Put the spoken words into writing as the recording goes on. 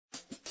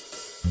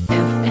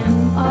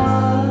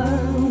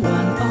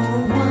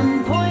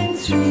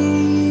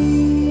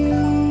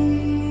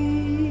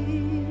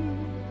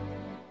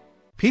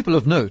People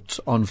of Note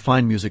on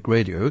Fine Music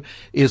Radio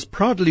is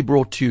proudly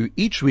brought to you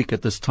each week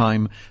at this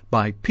time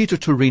by Peter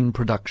Turin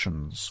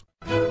Productions.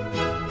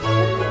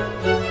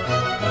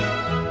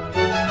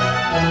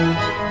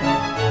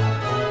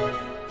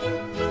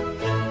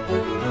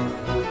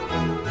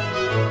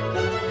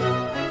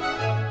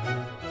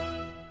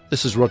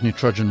 This is Rodney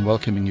Trudgeon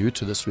welcoming you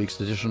to this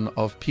week's edition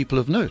of People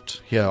of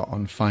Note here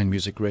on Fine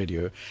Music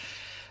Radio.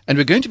 And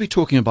we're going to be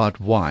talking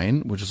about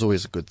wine, which is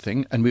always a good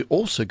thing, and we're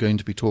also going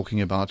to be talking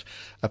about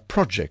a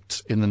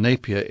project in the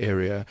Napier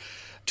area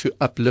to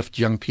uplift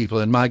young people.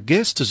 And my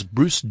guest is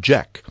Bruce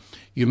Jack.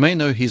 You may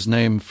know his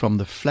name from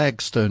the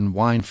Flagstone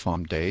Wine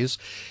Farm days.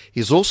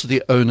 He's also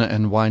the owner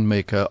and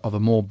winemaker of a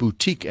more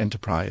boutique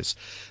enterprise,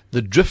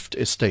 the Drift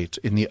Estate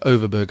in the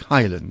Overberg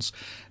Highlands.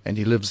 And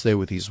he lives there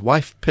with his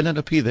wife,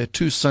 Penelope, their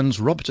two sons,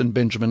 Robert and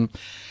Benjamin,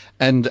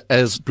 and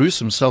as Bruce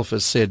himself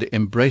has said,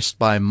 embraced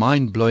by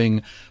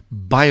mind-blowing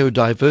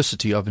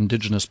biodiversity of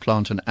indigenous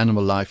plant and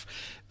animal life.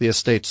 The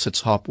estate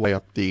sits halfway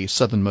up the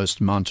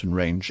southernmost mountain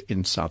range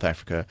in South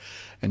Africa.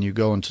 And you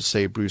go on to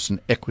say, Bruce, an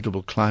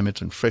equitable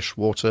climate and fresh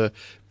water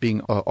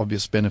being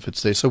obvious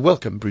benefits there. So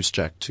welcome, Bruce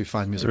Jack, to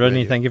Fine Music Rodney,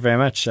 Radio. thank you very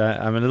much.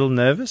 I'm a little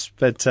nervous,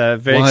 but very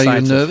excited. Why are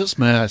you nervous,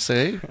 may I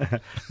say?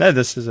 No,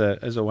 this is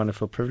a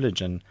wonderful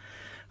privilege, and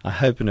I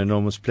hope an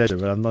enormous pleasure,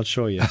 but I'm not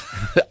sure yet.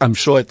 I'm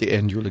sure at the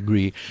end you'll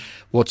agree.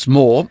 What's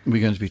more,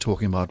 we're going to be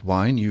talking about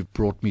wine. You've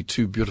brought me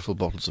two beautiful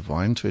bottles of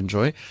wine to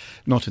enjoy,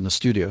 not in the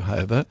studio,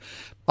 however.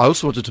 I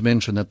also wanted to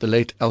mention that the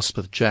late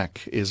Elspeth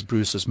Jack is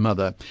Bruce's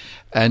mother,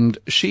 and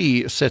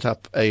she set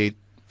up a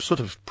sort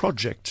of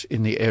project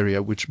in the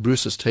area which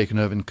Bruce has taken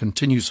over and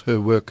continues her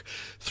work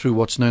through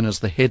what's known as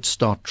the Head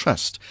Start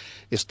Trust,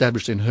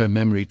 established in her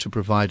memory to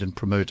provide and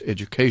promote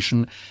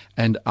education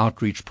and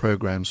outreach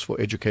programs for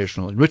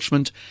educational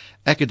enrichment,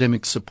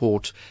 academic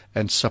support,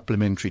 and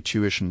supplementary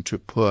tuition to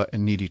poor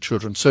and needy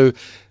children. So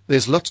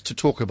there's lots to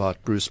talk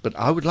about, Bruce, but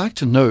I would like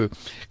to know,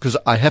 because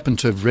I happen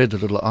to have read a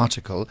little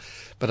article,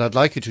 but I'd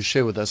like you to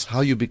share with us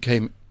how you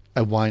became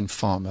a wine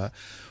farmer.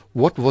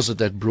 What was it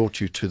that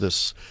brought you to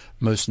this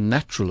most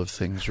natural of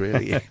things,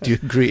 really? Do you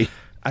agree?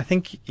 I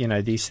think,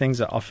 these things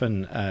are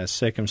often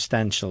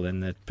circumstantial in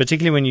that,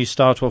 particularly when you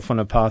start off on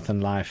a path in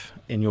life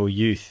in your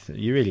youth,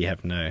 you really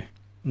have no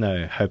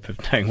hope of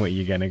knowing where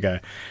you're going to go.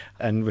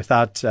 And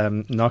without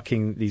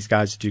knocking these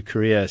guys who do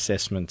career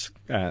assessment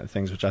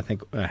things, which I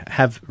think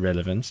have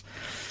relevance,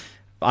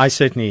 I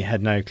certainly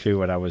had no clue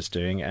what I was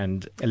doing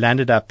and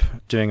landed up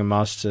doing a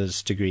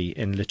master's degree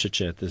in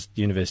literature at the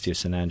University of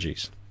St.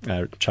 Andrews,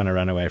 trying to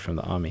run away from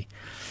the army.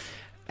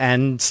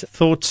 And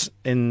thought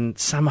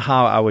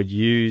somehow I would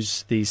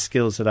use these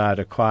skills that I had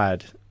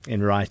acquired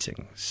in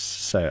writing.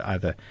 So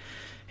either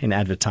in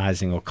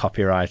advertising or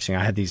copywriting.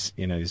 I had these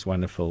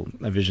wonderful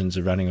visions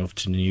of running off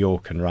to New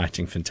York and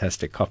writing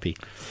fantastic copy.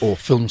 Or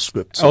film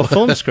scripts. Oh,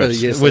 film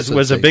scripts yes,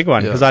 was a big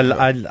one, because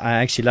yeah. I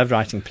actually loved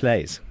writing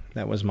plays.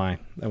 That was my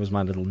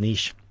little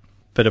niche.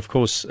 But of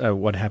course,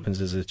 what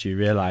happens is that you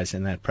realize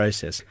in that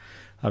process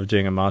of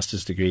doing a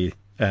master's degree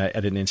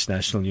at an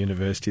international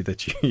university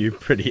that you're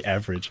pretty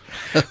average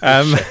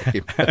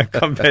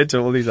compared to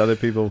all these other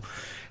people,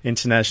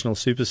 international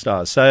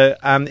superstars. So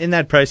in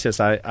that process,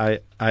 I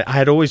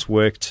had always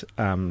worked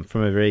from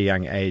a very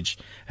young age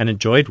and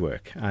enjoyed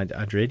work.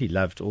 I'd really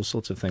loved all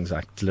sorts of things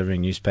like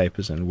delivering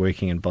newspapers and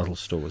working in bottle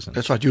stores.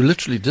 That's right. You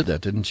literally did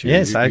that, didn't you?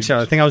 Yes, I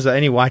think I was the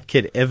only white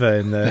kid ever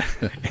in the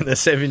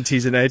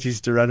 70s and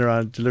 80s to run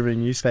around delivering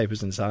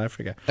newspapers in South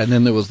Africa. And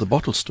then there was the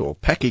bottle store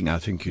packing, I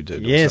think you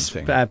did. Yes,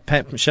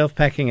 shelf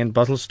packing in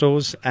bottle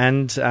stores,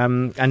 and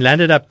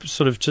landed up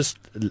sort of just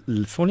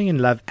falling in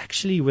love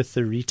actually with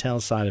the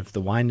retail side of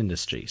the wine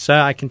industry. So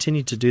I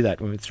continued to do that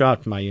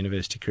throughout my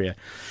university career.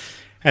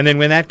 And then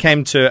when that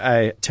came to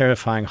a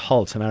terrifying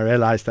halt, and I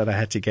realized that I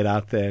had to get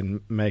out there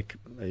and make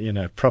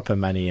proper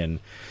money and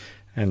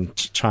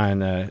try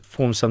and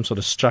form some sort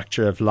of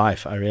structure of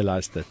life, I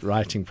realized that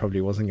writing probably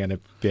wasn't going to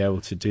be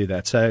able to do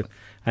that. So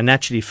I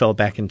naturally fell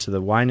back into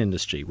the wine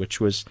industry,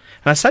 and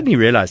I suddenly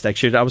realized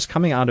actually I was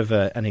coming out of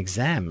an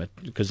exam,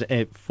 because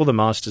for the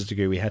master's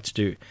degree we had to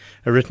do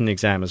a written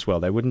exam as well.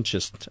 They wouldn't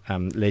just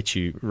let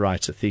you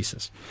write a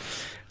thesis.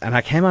 And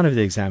I came out of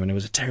the exam, and it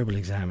was a terrible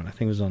exam, and I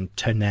think it was on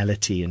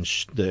tonality and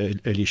the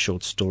early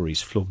short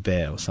stories,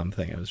 Flaubert or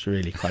something. It was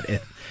really quite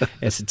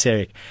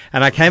esoteric.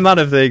 And I came out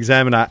of the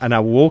exam, and I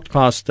walked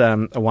past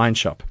a wine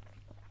shop,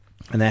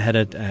 and they had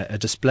a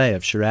display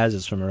of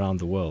Shirazes from around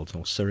the world,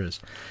 or Syrahs.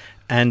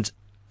 And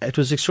it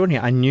was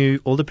extraordinary. I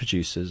knew all the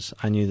producers.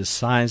 I knew the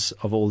size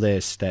of all their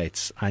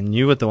estates. I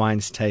knew what the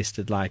wines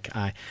tasted like.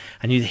 I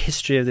knew the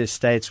history of their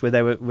estates,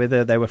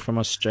 whether they were from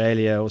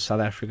Australia or South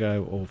Africa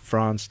or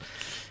France.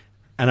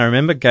 And I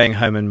remember going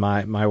home, and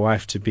my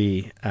wife to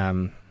be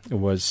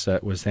was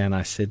there, and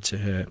I said to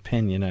her,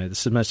 Pen, this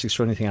is the most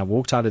extraordinary thing. I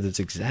walked out of this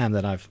exam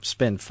that I've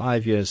spent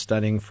 5 years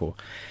studying for,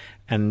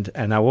 and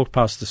I walked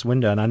past this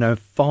window, and I know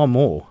far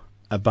more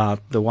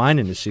about the wine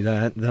industry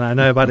than I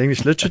know about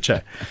English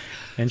literature.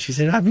 And she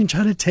said, I've been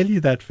trying to tell you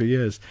that for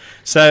years.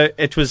 So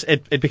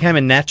it became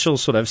a natural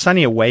sort of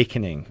sunny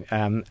awakening.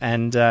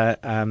 And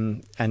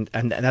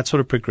that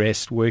sort of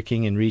progressed,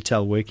 working in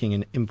retail, working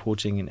in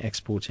importing and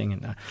exporting.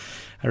 And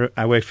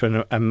I worked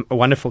for a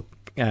wonderful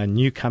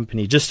new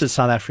company just as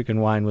South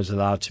African wine was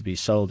allowed to be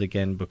sold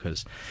again,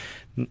 because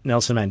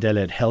Nelson Mandela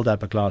had held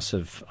up a glass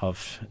of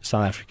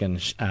South African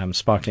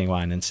sparkling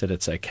wine and said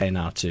it's okay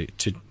now to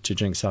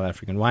drink South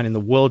African wine, and the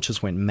world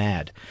just went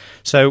mad.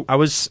 So I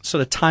was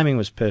sort of, timing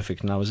was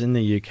perfect, and I was in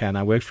the UK and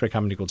I worked for a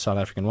company called South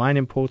African Wine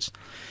Imports,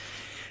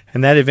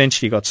 and that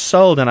eventually got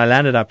sold, and I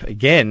landed up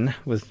again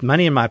with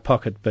money in my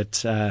pocket,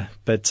 but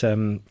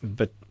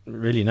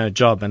really no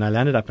job, and I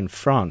landed up in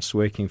France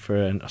working for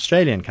an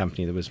Australian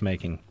company that was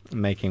making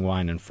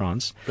wine in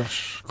France.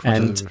 Gosh,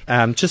 and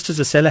just as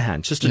a cellar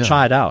hand, just to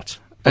try it out.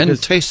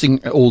 And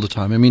tasting all the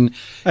time. I mean,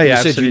 you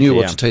said you knew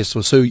what to taste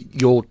for, so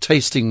your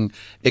tasting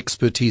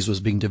expertise was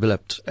being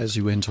developed as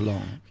you went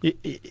along.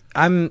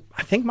 I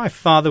think my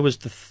father was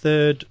the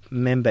third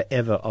member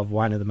ever of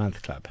Wine of the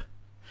Month Club.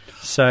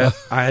 So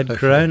I had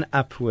grown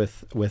up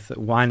with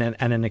wine and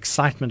an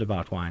excitement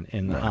about wine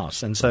in the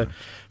house. And so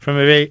from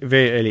a very,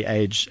 very early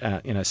age,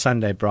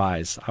 Sunday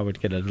braais, I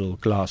would get a little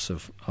glass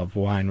of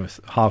wine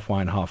with half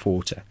wine, half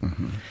water.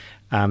 Mm-hmm.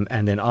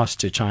 And then asked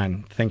to try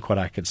and think what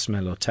I could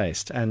smell or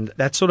taste. And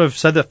that so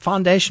the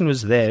foundation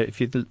was there. If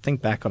you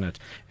think back on it,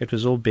 it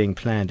was all being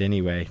planned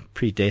anyway,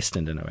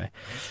 predestined in a way.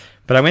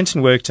 But I went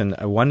and worked in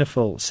a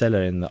wonderful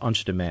cellar in the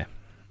Anse de Mer,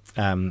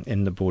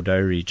 in the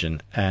Bordeaux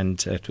region.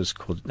 And it was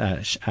called,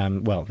 there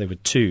were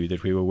two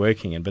that we were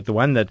working in. But the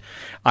one that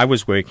I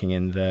was working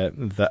in,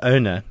 the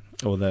owner,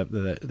 or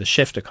the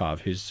chef de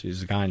cave, who's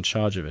the guy in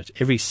charge of it,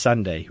 every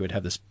Sunday he would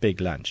have this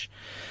big lunch.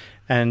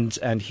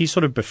 And he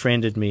sort of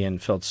befriended me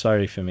and felt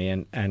sorry for me,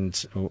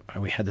 and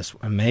we had this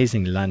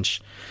amazing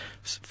lunch,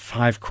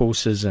 5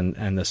 courses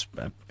and this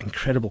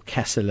incredible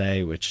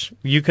cassoulet, which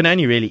you can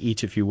only really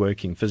eat if you're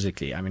working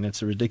physically. I mean,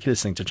 it's a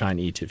ridiculous thing to try and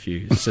eat if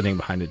you're sitting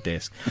behind a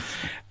desk.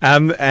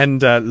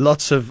 And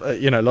lots of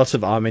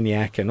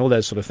Armagnac and all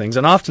those sort of things.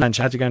 And after lunch,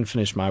 I had to go and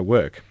finish my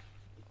work,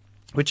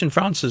 which in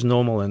France is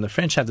normal, and the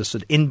French have this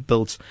sort of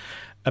inbuilt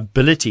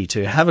ability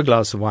to have a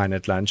glass of wine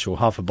at lunch or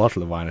half a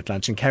bottle of wine at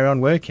lunch and carry on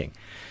working.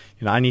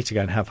 I need to go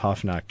and have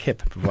half an hour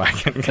kip before I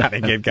can kind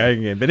of get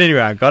going again. But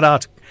anyway, I got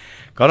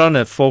on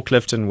a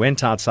forklift and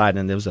went outside,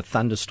 and there was a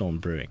thunderstorm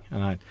brewing.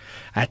 And I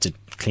had to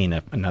clean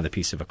up another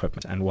piece of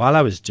equipment. And while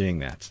I was doing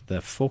that, the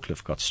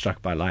forklift got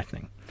struck by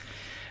lightning.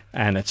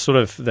 And it's sort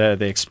of I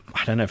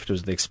don't know if it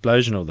was the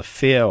explosion or the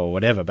fear or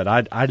whatever, but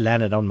I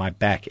landed on my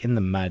back in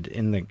the mud,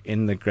 in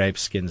the grape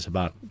skins,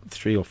 about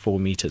 3 or 4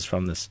 meters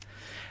from this.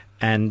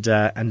 And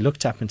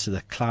looked up into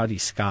the cloudy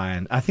sky,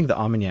 and I think the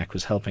Armagnac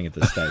was helping at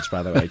this stage,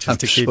 by the way, just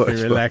to keep me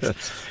relaxed.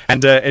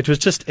 And it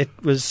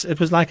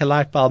was like a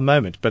light bulb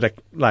moment, but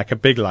like a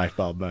big light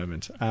bulb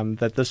moment.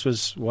 That this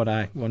was what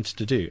I wanted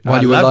to do.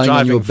 While you were lying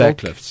on your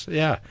back,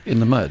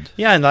 in the mud,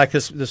 and like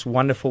this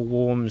wonderful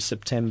warm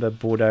September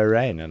Bordeaux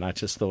rain, and I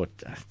just thought,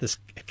 it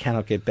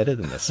cannot get better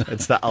than this.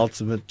 It's the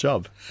ultimate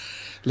job.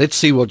 Let's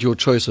see what your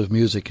choice of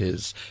music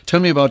is. Tell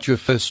me about your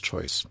first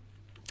choice.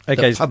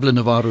 Okay, the Pablo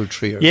Navarro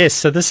Trio. Yes,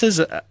 so this is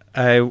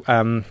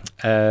my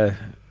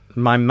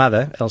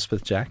mother,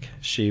 Elspeth Jack.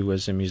 She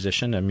was a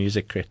musician, a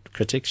music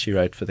critic. She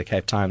wrote for the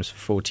Cape Times for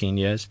 14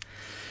 years.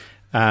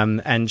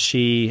 And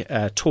she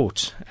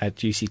taught at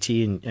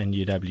UCT and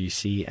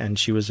UWC, and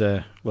she was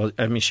a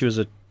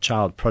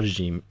child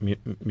prodigy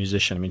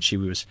musician. I mean, she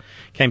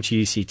came to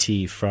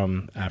UCT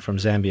from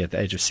Zambia at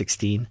the age of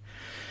 16,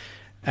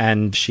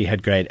 and she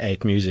had grade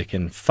 8 music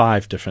in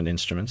 5 different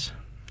instruments.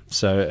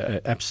 So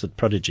absolute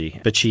prodigy.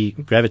 But she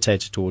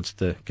gravitated towards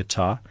the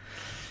guitar,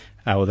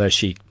 although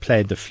she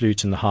played the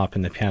flute and the harp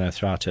and the piano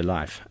throughout her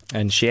life.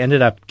 And she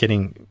ended up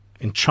getting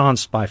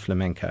entranced by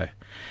flamenco.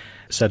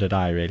 So did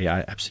I, really.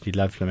 I absolutely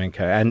love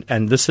flamenco.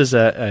 And this is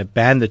a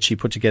band that she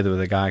put together with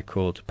a guy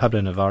called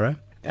Pablo Navarro.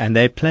 And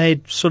they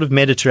played sort of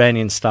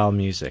Mediterranean-style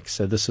music.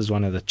 So this is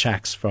one of the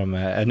tracks from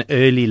an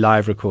early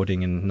live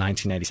recording in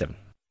 1987.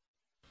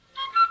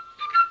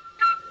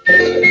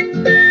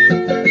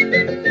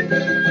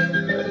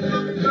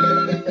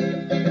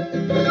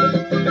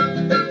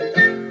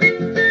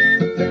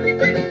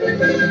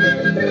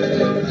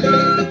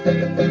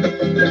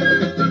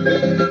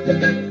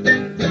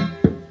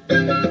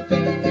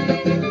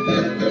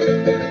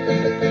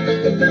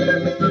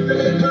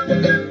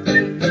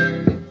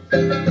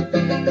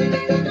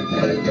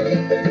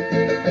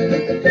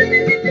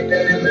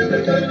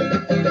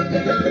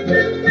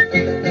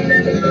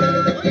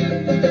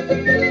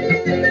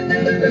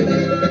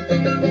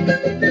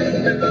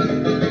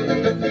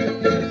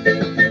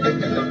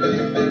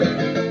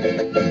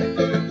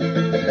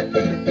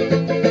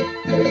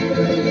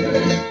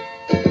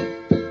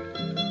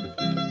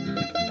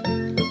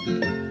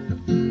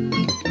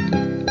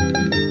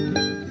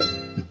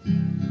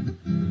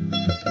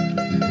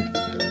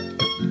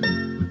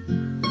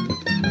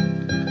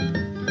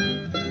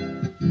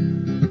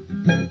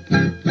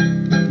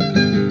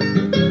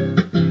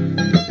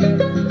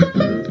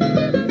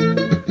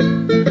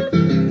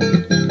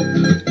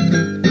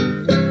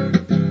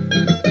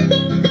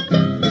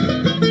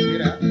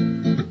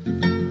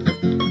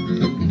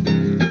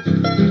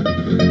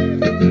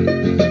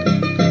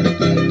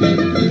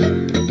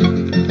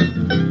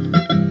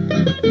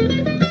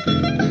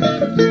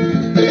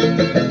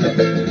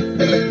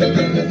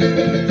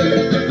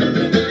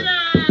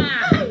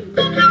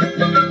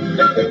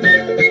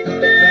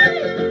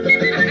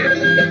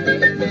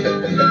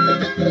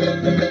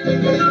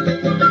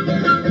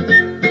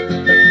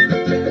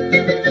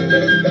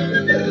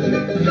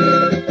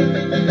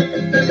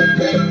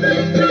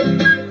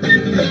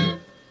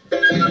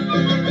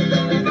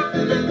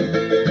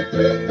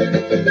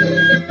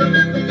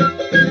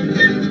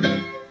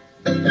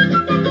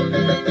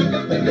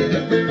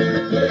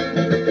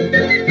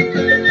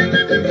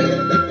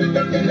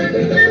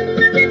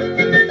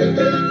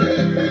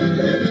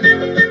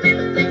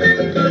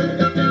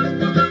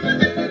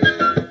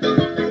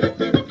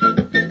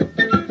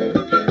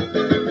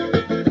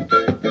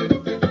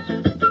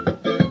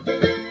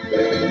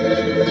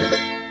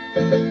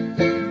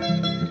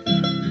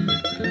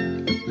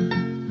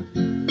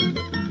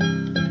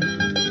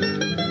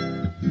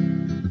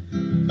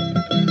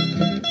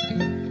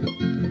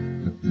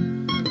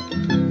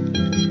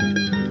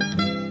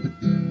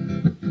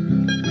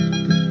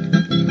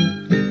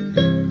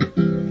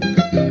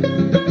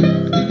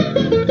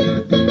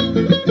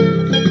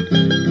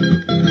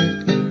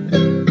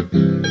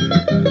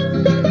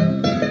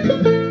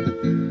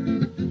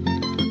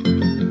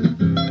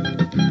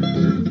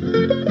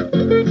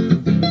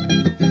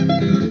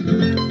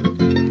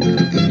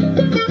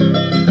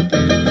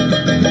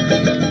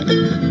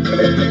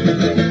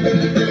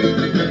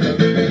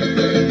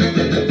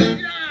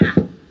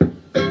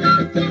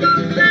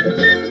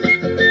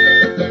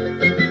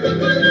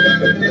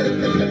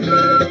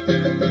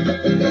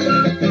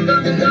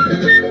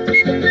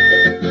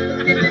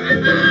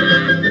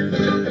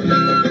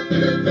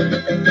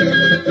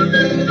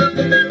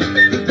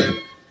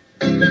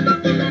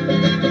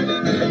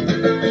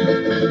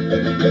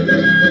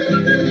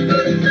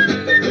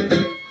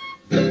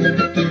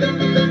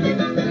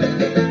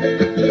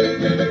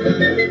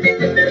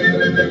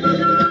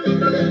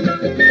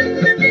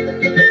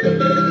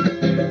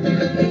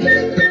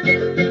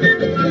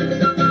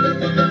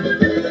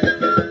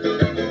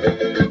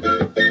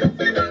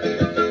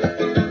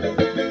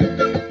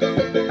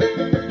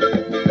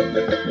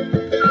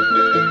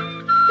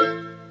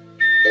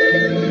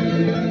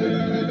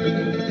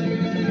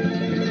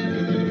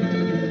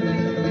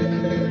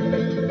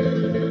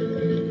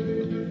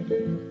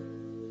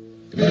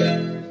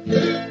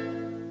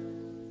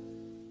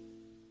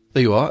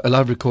 There you are, a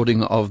live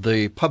recording of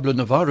the Pablo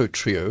Navarro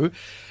trio.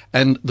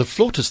 And the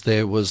flautist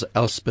there was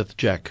Elspeth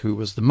Jack, who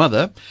was the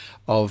mother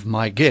of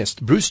my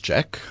guest, Bruce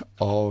Jack,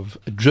 of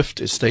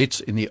Drift Estates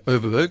in the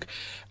Overberg.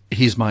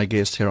 He's my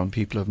guest here on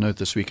People of Note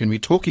this week. And we're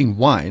talking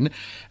wine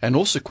and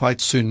also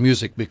quite soon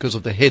music because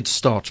of the Head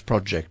Start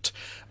project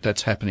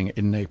that's happening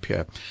in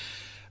Napier.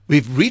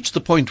 We've reached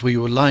the point where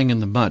you were lying in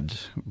the mud,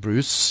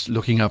 Bruce,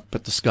 looking up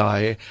at the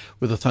sky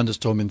with a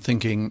thunderstorm and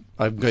thinking,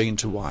 I'm going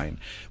into wine.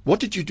 What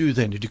did you do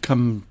then? Did you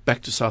come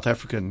back to South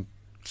Africa and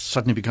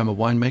suddenly become a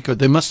winemaker?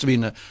 There must have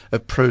been a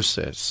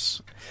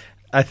process.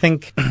 I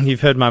think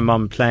you've heard my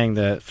mom playing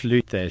the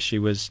flute there. She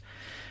was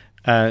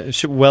a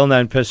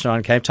well-known person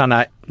around Cape Town.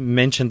 I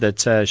mentioned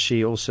that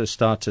she also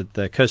started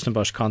the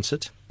Kirstenbosch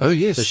concert. Oh,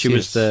 yes. So she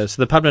was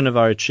the Pablo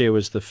Navarro Trio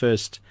was the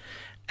first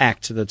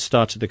act that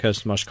started the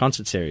Kirstenbosch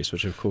concert series,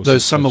 which of course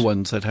those summer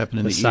ones that happen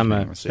in the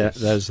summer. evening. Yes.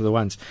 Those are the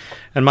ones.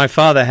 And my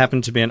father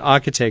happened to be an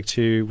architect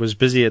who was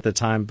busy at the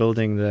time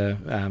building the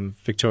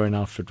Victoria and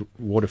Alfred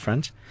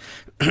waterfront.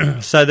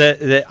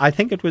 So I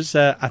think it was.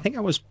 I think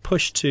I was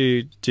pushed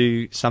to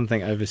do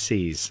something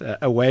overseas,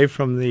 away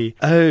from the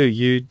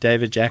you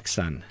David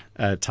Jackson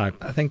type.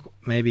 I think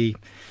maybe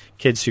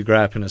kids who grow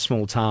up in a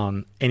small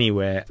town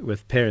anywhere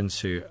with parents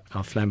who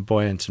are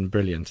flamboyant and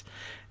brilliant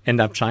end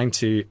up trying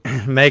to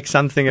make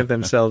something of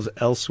themselves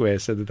elsewhere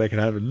so that they can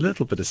have a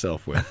little bit of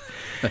self-worth.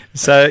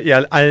 So,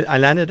 yeah, I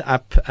landed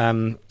up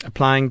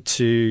applying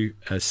to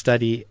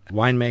study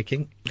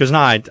winemaking because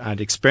now I'd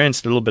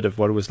experienced a little bit of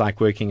what it was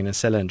like working in a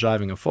cellar and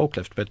driving a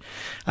forklift, but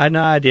I had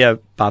no idea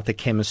about the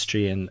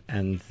chemistry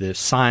and the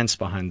science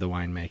behind the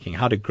winemaking,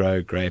 how to grow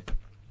a grape,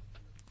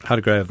 how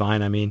to grow a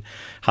vine,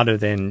 how to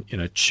then,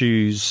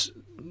 choose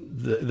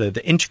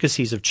the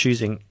intricacies of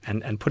choosing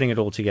and putting it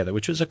all together,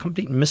 which was a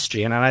complete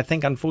mystery, and I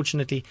think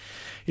unfortunately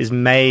is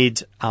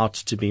made out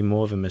to be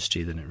more of a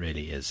mystery than it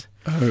really is.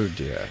 Oh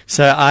dear!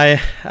 So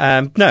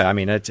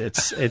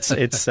it's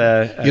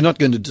you're not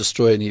going to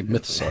destroy any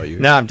myths, are you?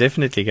 No, I'm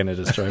definitely going to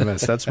destroy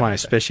myths. That's my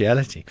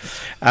speciality.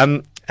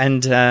 I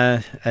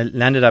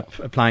landed up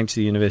applying to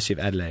the University of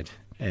Adelaide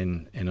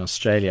in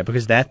Australia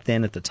because that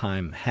then at the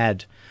time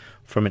had,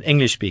 from an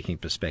English-speaking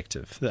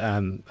perspective,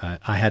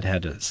 I had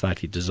a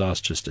slightly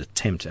disastrous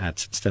attempt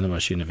at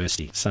Stellenbosch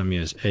University some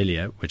years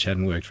earlier, which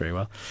hadn't worked very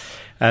well.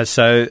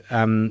 So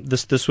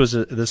this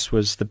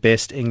was the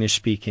best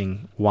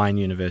English-speaking wine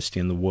university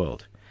in the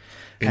world.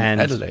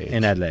 Adelaide?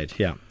 In Adelaide,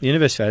 yeah. The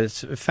University,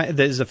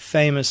 there's a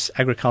famous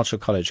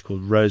agricultural college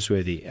called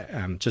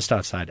Roseworthy, just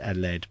outside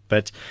Adelaide.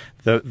 But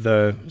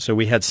so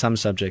we had some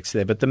subjects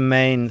there, but the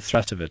main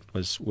thrust of it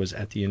was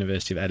at the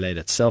University of Adelaide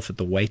itself, at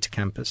the Waite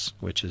campus,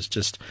 which is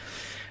just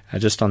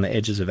on the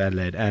edges of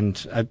Adelaide.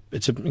 And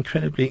it's an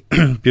incredibly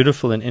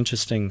beautiful and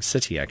interesting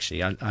city,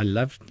 actually. I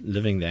loved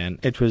living there. And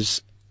it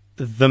was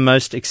the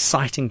most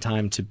exciting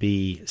time to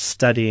be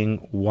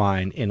studying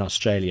wine in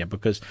Australia,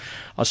 because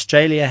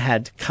Australia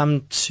had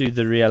come to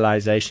the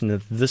realization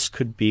that this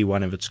could be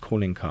one of its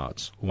calling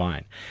cards,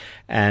 wine.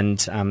 And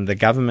the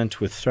government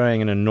were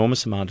throwing an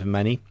enormous amount of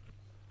money,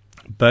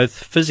 both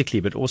physically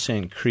but also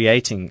in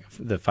creating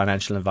the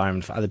financial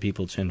environment for other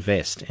people to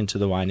invest into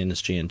the wine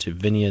industry, into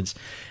vineyards.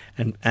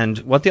 And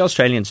what the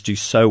Australians do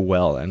so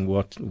well, and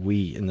what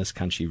we in this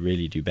country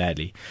really do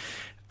badly,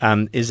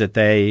 is that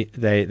they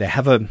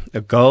have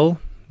a goal.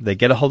 They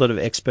get a whole lot of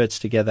experts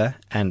together,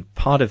 and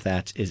part of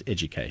that is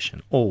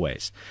education,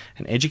 always.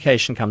 And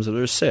education comes with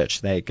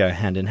research. They go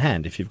hand in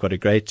hand. If you've got a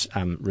great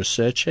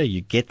researcher,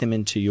 you get them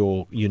into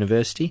your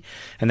university,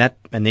 and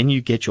then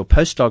you get your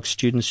postdoc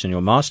students and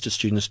your master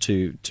students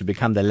to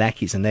become the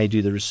lackeys, and they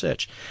do the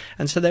research.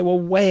 And so they were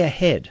way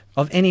ahead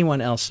of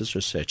anyone else's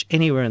research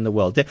anywhere in the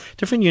world.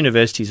 Different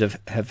universities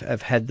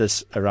have had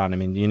this around. I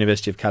mean, the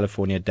University of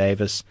California,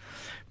 Davis,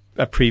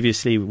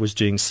 previously was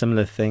doing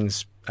similar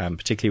things,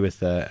 particularly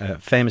with a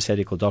famous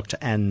lady called Dr.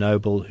 Anne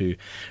Noble, who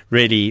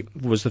really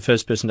was the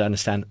first person to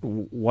understand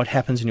what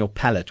happens in your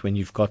palate when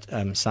you've got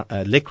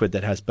a liquid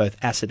that has both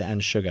acid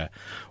and sugar,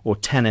 or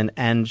tannin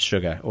and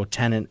sugar, or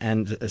tannin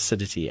and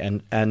acidity.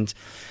 And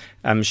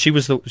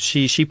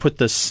she put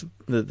this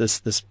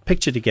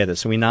picture together,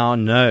 so we now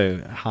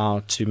know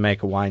how to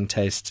make a wine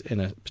taste in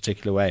a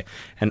particular way.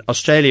 And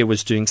Australia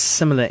was doing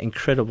similar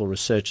incredible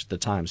research at the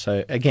time.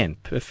 So again,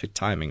 perfect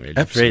timing, really.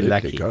 Absolutely,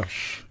 very lucky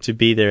to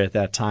be there at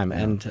that time.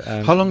 Yeah. And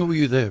how long were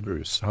you there,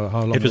 Bruce? How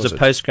long? It was a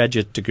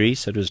postgraduate degree,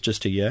 so it was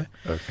just a year.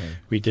 Okay.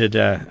 We did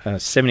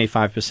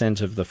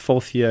 75% of the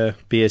fourth year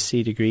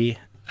BSc degree,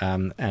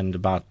 and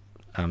about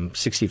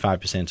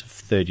 65% of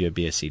third year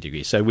BSc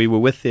degree. So we were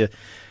with the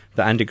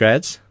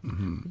undergrads,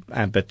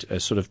 but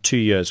sort of 2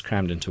 years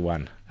crammed into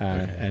one,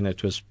 and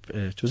it was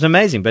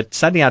amazing. But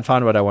suddenly I'd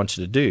found what I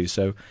wanted to do.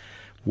 So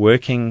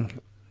working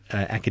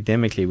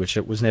academically, which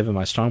it was never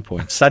my strong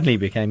point, suddenly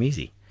became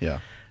easy. Yeah,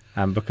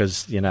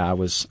 because I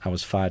was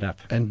fired up.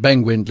 And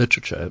bang went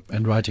literature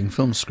and writing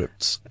film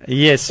scripts.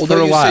 Yes, although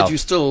for a while. You said you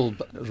still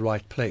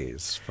write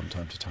plays from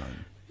time to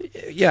time.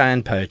 Yeah,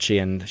 and poetry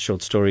and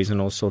short stories and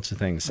all sorts of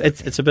things. Okay.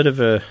 It's a bit of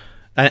a.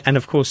 And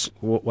of course,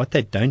 what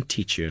they don't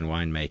teach you in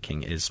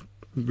winemaking is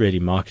really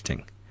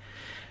marketing,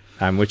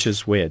 which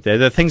is weird.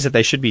 The things that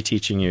they should be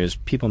teaching you is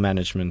people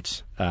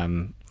management,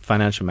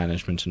 financial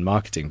management, and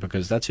marketing,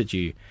 because that's what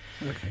you.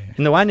 Okay.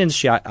 In the wine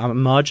industry, our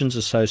margins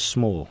are so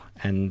small,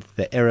 and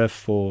the error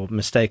for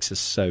mistakes is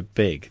so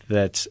big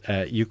that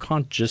you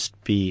can't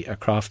just be a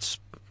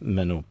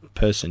craftsman or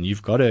person.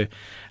 You've got to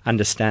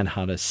understand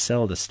how to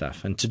sell the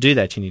stuff, and to do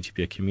that, you need to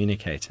be a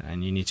communicator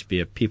and you need to be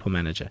a people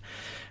manager.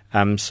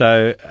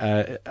 So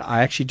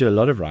I actually do a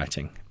lot of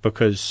writing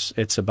because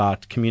it's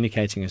about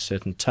communicating a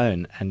certain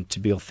tone and to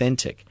be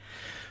authentic.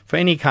 For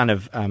any kind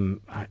of,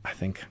 I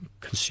think,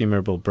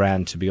 consumable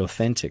brand to be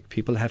authentic,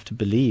 people have to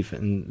believe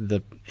in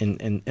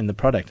the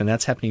product, and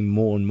that's happening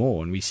more and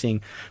more. And we're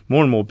seeing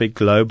more and more big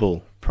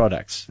global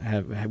products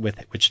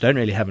which don't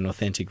really have an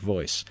authentic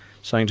voice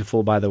starting to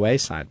fall by the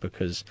wayside,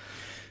 because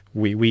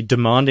we're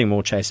demanding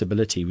more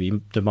traceability. We're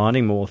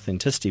demanding more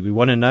authenticity. We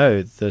want to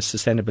know the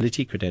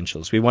sustainability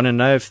credentials. We want to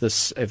know if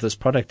this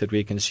product that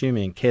we're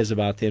consuming cares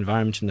about the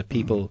environment and the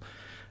people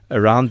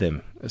around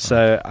them.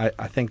 So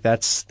I think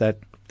that's that.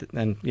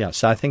 And yeah,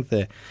 so I think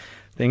the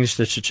English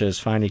literature is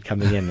finally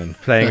coming in and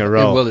playing a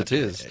role. Well, it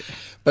is.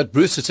 But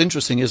Bruce, it's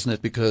interesting, isn't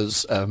it?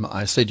 Because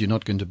I said you're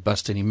not going to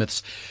bust any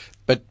myths,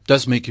 but it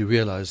does make you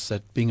realize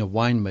that being a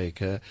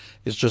winemaker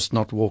is just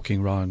not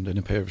walking around in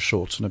a pair of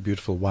shorts on a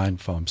beautiful wine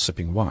farm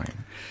sipping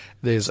wine.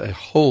 There's a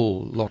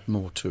whole lot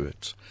more to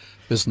it,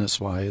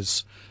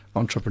 business-wise,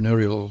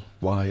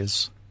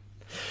 entrepreneurial-wise.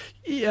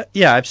 Yeah,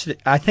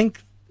 absolutely. I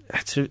think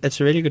it's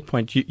a really good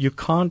point. You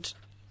can't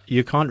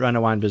run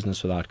a wine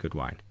business without good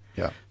wine.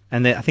 Yeah.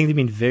 And I think there have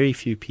been very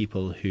few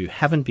people who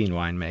haven't been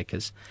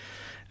winemakers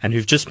and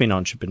who've just been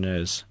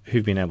entrepreneurs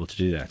who've been able to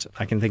do that.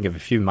 I can think of a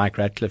few. Mike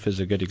Radcliffe is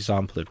a good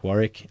example at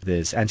Warwick.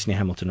 There's Anthony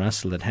Hamilton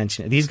Russell at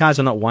Hansing. These guys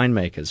are not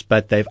winemakers,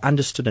 but they've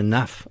understood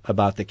enough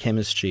about the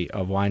chemistry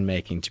of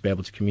winemaking to be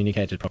able to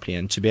communicate it properly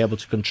and to be able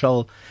to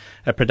control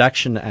a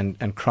production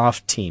and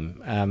craft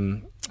team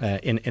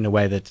in a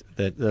way that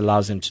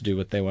allows them to do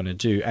what they want to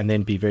do and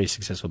then be very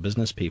successful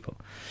business people.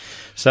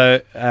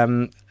 So,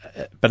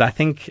 but I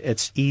think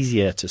it's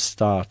easier to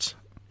start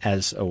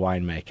as a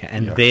winemaker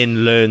and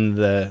then learn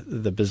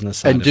the business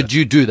side of it. And did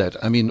you do that?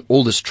 I mean,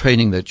 all this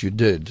training that you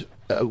did,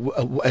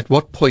 at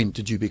what point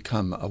did you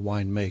become a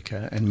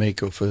winemaker and make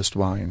your first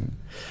wine?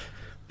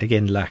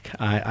 Again, luck.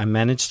 I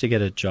managed to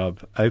get a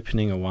job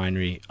opening a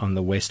winery on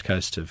the west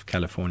coast of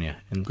California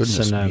in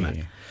Sonoma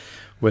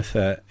with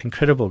an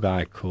incredible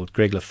guy called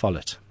Greg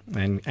LaFollette.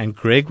 And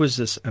Greg was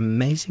this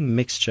amazing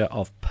mixture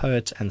of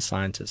poet and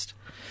scientist.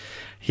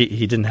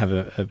 He didn't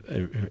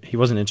have he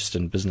wasn't interested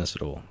in business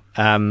at all.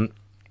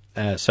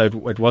 So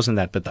it wasn't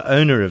that, but the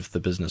owner of the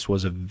business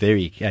was a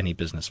very canny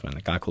businessman,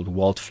 a guy called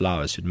Walt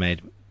Flowers, who'd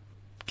made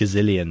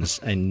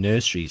gazillions in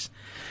nurseries.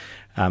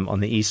 on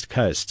the East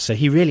Coast. So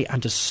he really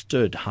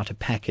understood how to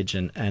package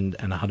and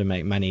how to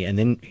make money. And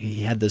then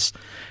he had this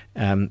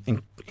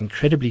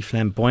incredibly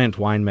flamboyant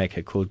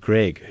winemaker called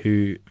Greg,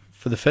 who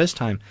for the first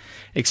time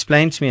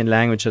explained to me in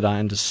language that I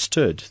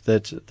understood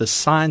that the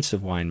science of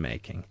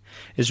winemaking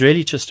is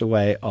really just a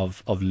way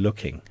of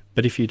looking.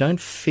 But if you don't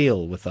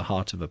feel with the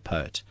heart of a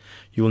poet,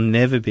 you will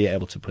never be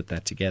able to put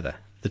that together.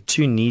 The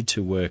two need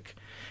to work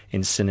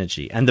in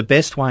synergy. And the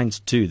best wines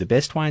do. The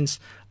best wines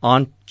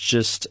aren't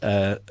just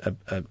a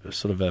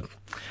sort of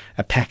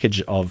a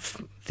package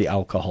of the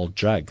alcohol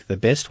drug. The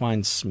best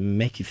wines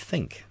make you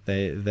think.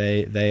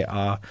 They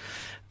are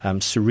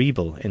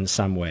cerebral in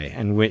some way.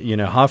 And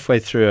halfway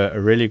through a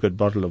really good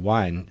bottle of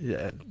wine,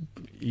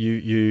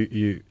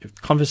 you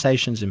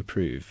conversations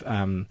improve.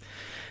 And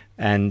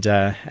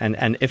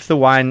if the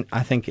wine,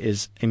 I think,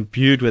 is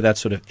imbued with that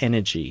sort of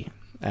energy,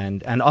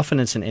 and often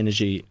it's an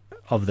energy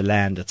of the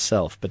land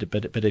itself, but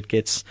it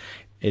gets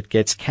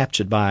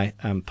captured by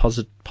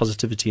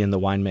positivity in the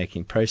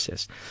winemaking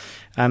process.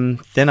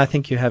 Then I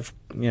think you have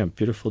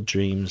beautiful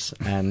dreams,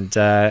 and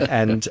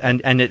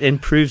it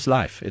improves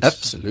life.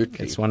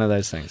 Absolutely, it's one of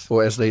those things.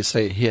 Or as they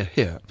say, here.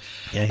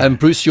 Yeah.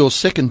 Bruce, your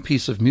second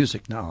piece of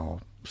music now,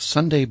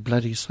 Sunday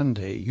Bloody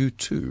Sunday, you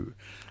too.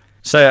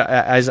 So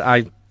as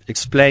I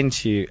explained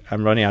to you,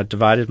 Ronnie, I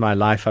divided my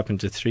life up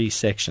into 3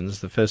 sections.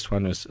 The first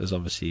one was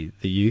obviously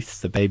the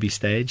youth, the baby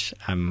stage,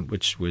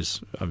 which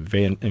was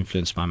very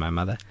influenced by my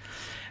mother.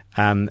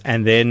 And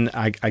then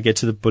I get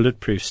to the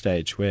bulletproof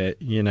stage where,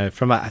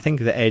 from I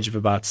think the age of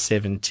about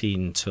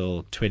 17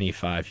 till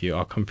 25, you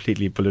are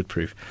completely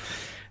bulletproof.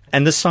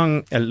 And this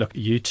song, look,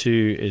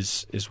 U2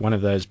 is one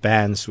of those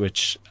bands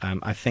which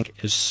I think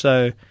is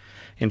so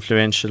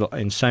influential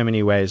in so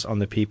many ways on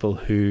the people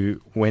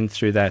who went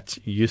through that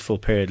youthful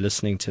period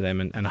listening to them,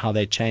 and how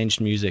they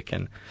changed music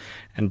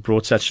and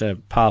brought such a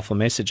powerful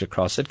message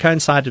across. It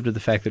coincided with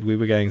the fact that we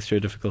were going through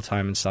a difficult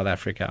time in South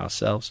Africa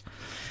ourselves.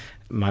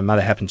 My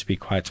mother happened to be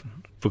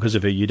because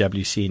of her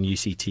UWC and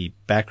UCT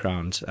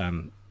background,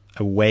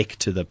 awake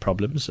to the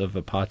problems of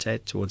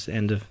apartheid towards the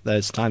end of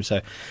those times.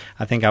 So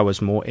I think I was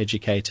more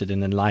educated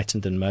and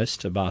enlightened than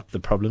most about the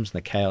problems and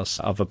the chaos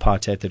of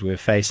apartheid that we were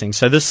facing.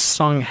 So this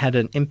song had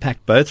an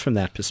impact both from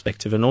that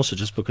perspective and also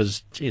just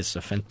because, it's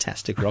a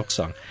fantastic rock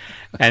song.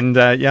 And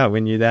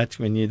when you're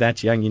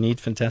that young, you need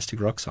fantastic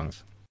rock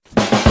songs.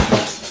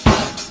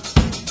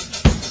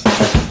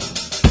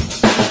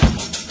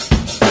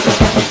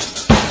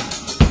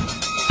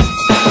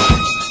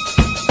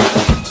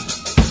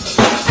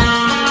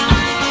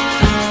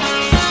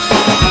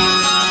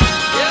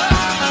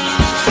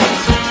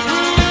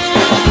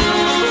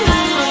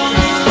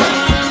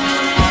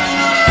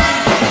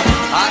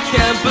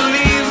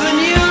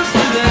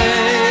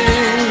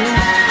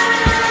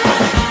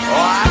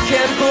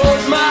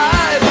 Close my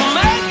eyes and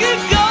make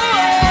it go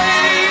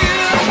away.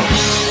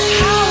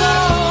 How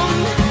long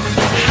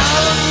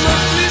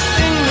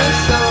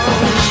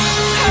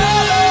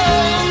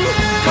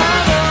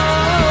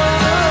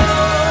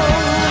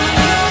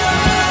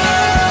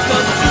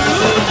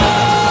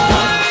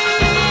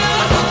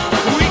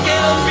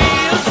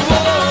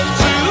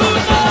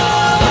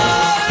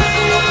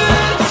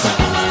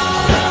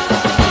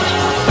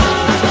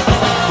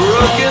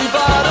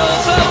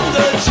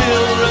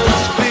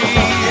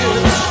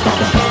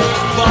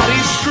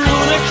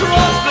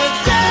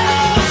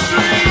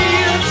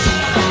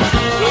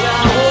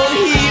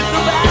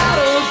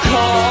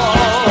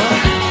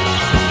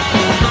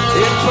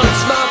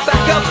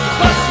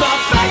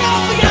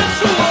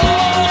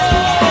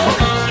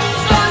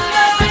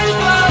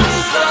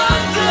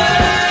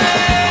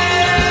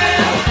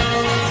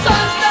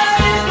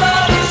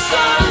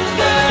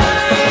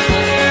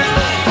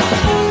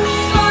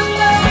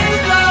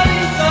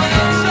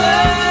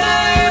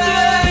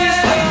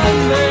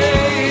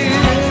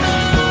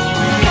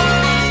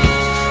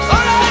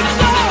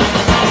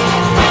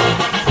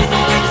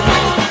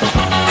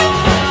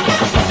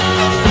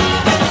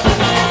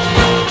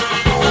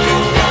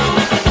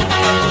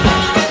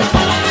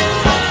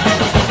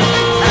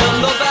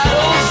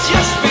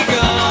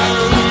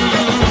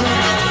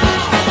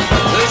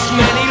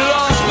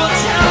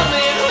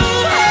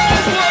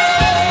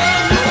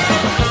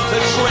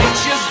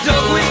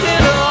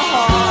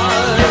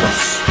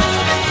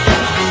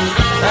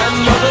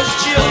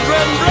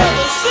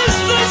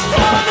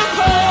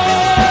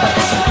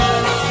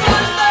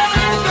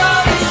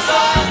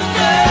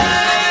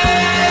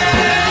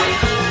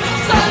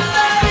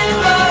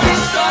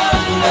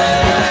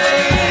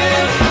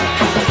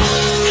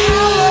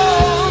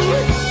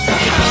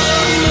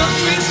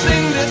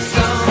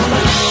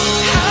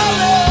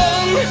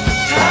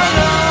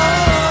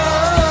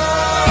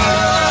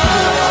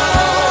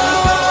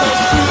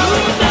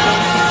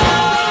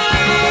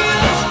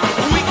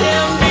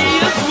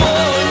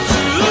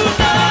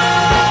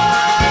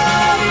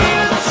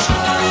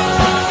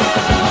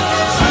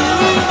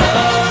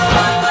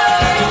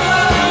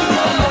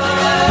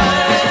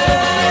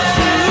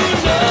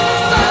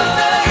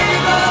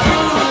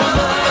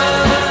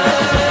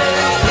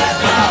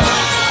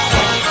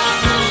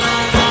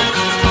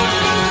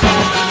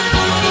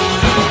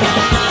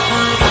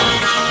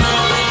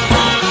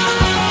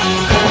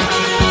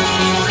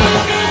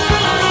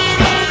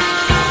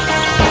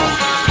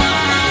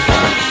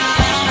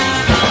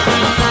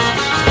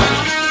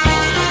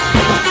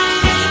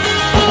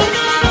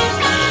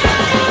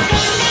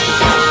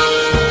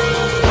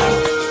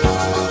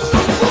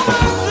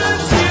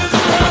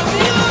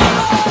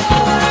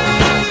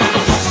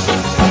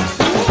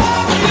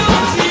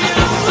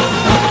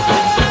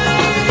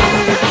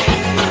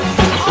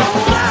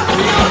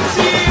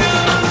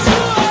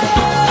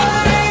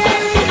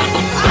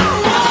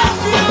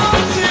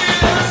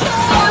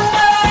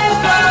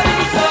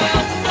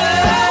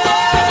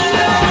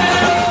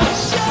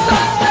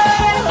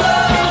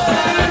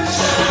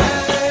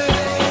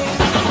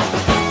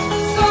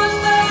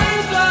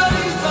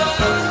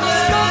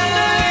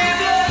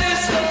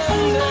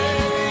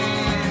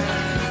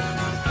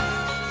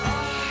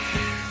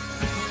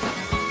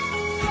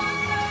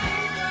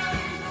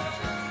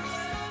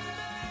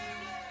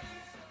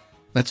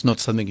that's not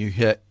something you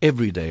hear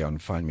every day on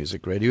Fine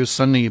Music Radio.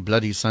 Sunny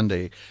Bloody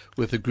Sunday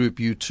with the group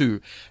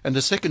U2. And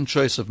the second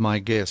choice of my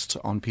guest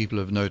on People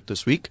of Note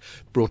this week,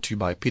 brought to you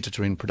by Peter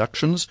Turin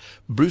Productions,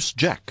 Bruce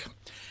Jack.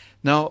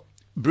 Now,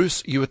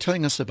 Bruce, you were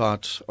telling us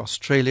about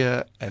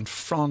Australia and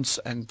France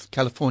and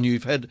California.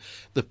 You've had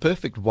the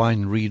perfect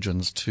wine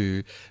regions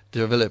to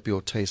develop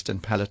your taste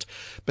and palate.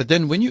 But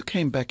then when you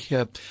came back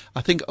here, I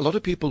think a lot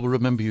of people will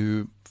remember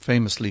you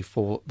famously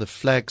for the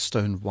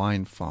Flagstone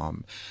Wine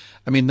Farm.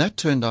 I mean, that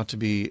turned out to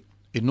be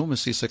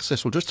enormously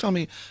successful. Just tell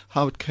me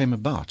how it came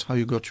about, how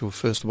you got your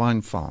first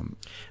wine farm.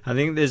 I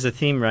think there's a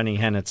theme running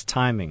here, and it's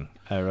timing.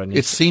 Rodney.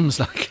 It seems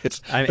like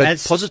it, but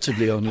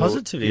positively on your...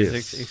 Positively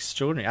is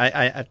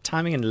extraordinary.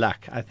 Timing and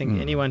luck. I think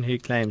anyone who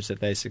claims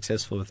that they're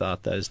successful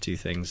without those two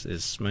things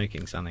is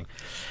smoking something.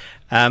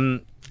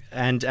 And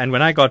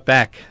when I got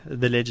back,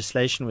 the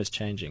legislation was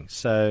changing.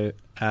 So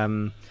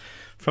from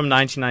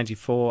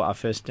 1994, our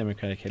first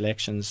democratic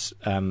elections,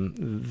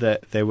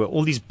 there were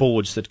all these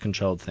boards that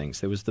controlled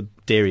things. There was the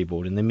dairy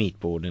board and the meat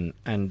board,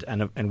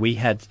 and we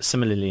had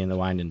similarly in the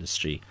wine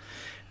industry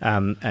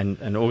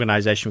an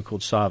organization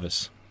called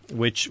SARVIS,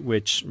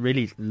 which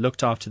really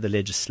looked after the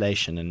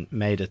legislation and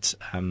made it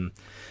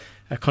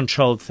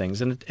controlled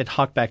things. And it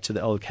harked back to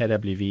the old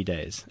KWV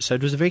days. So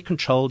it was a very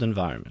controlled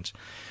environment.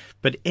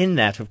 But in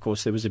that, of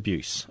course, there was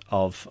abuse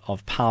of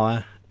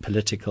power,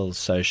 political,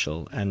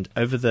 social. And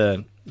over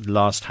the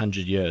last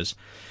 100 years,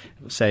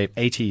 say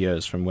 80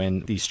 years from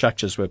when these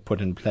structures were put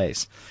in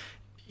place,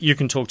 you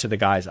can talk to the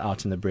guys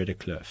out in the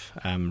Bredekloof,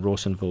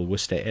 Rawsonville,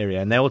 Worcester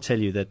area, and they will tell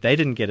you that they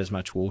didn't get as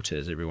much water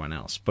as everyone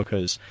else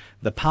because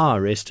the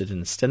power rested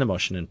in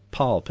Stellenbosch and in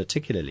Paarl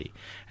particularly.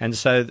 And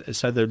so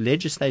the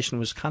legislation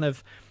was kind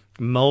of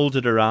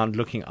molded around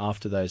looking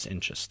after those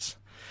interests.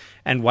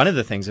 And one of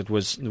the things that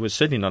was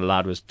certainly not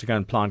allowed was to go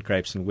and plant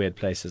grapes in weird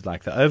places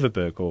like the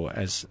Overberg or,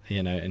 as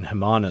you know, in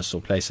Hermanus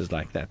or places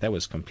like that. That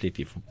was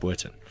completely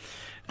verboten.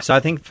 So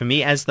I think for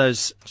me, as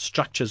those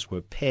structures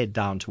were pared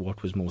down to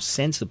what was more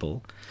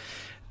sensible,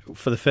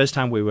 for the first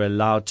time we were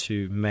allowed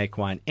to make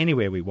wine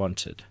anywhere we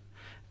wanted.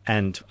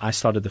 And I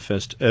started the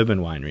first urban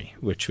winery,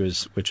 which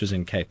was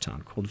in Cape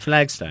Town, called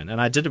Flagstone. And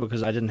I did it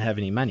because I didn't have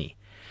any money.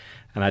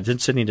 And I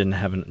certainly didn't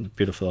have a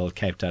beautiful old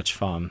Cape Dutch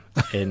farm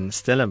in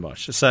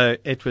Stellenbosch. So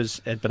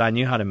but I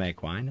knew how to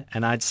make wine.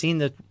 And I'd seen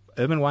that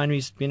urban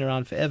wineries have been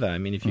around forever. I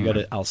mean, if you go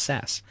to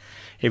Alsace,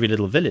 every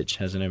little village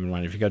has an urban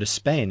winery. If you go to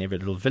Spain, every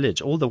little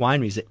village, all the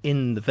wineries are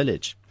in the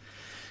village.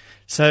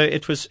 So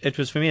it was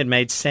for me, it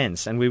made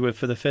sense. And we were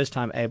for the first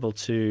time able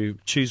to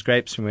choose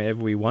grapes from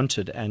wherever we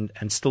wanted and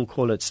still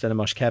call it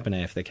Stellenbosch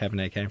Cabernet if the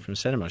Cabernet came from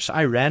Stellenbosch. So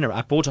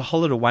I bought a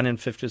whole lot of 1 in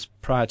 50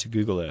 prior to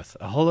Google Earth,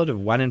 a whole lot of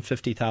 1 in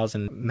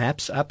 50,000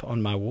 maps up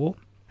on my wall.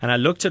 And I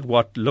looked at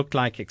what looked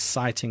like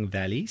exciting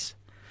valleys.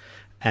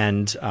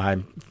 And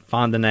I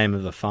found the name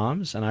of the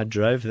farms, and I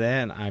drove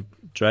there, and I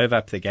drove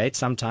up the gate.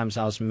 Sometimes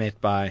I was met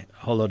by a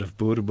whole lot of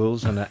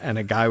boerebuls and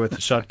a guy with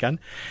a shotgun.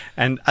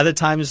 And other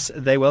times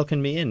they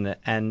welcomed me in,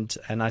 and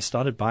I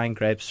started buying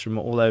grapes from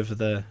all over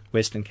the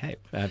Western Cape,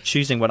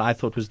 choosing what I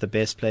thought was the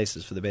best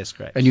places for the best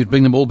grapes. And you'd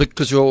bring them all,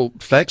 because your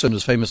Flagstone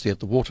was famously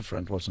at the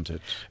waterfront, wasn't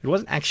it? It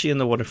wasn't actually in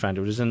the waterfront.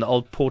 It was in the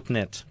old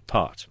Portnet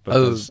part.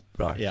 Because,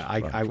 right. Yeah,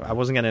 I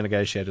wasn't going to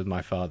negotiate with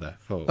my father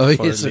for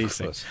yes,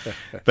 leasing.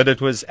 But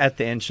it was at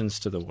the entrance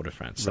to the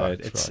waterfront. So right,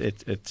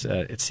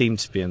 it seemed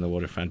to be in the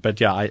waterfront.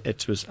 But yeah,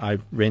 I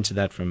rented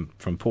that from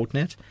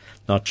Portnet,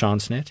 not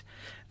Transnet.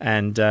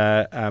 And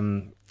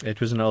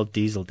it was an old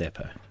diesel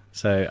depot.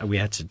 So we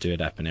had to do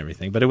it up and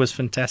everything. But it was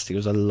fantastic. It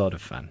was a lot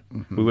of fun.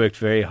 Mm-hmm. We worked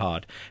very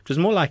hard. It was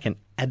more like an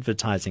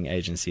advertising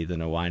agency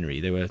than a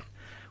winery.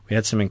 We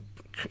had some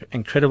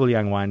incredible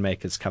young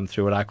winemakers come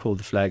through what I call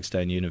the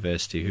Flagstone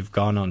University, who've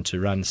gone on to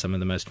run some of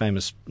the most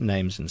famous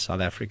names in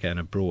South Africa and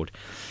abroad.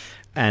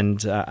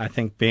 And I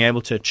think being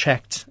able to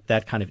attract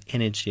that kind of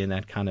energy and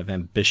that kind of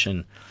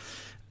ambition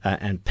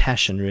and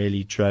passion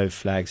really drove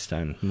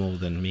Flagstone more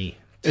than me.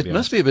 It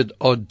must be a bit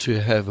odd to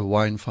have a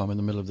wine farm in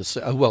the middle of the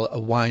city. A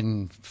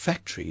wine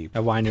factory.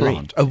 A winery.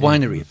 Plant. A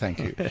winery, thank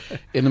you.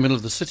 In the middle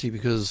of the city,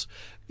 because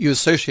you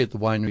associate the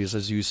wineries,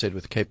 as you said,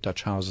 with Cape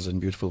Dutch houses and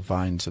beautiful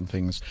vines and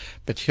things.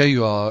 But here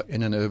you are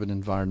in an urban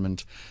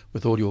environment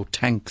with all your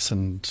tanks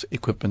and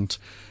equipment.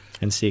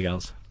 And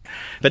seagulls.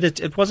 But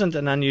it wasn't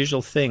an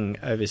unusual thing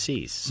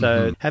overseas.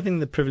 So having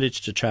the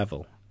privilege to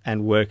travel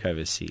and work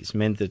overseas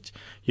meant that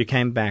you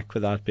came back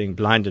without being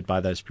blinded by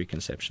those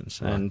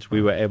preconceptions. Right. And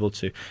we were able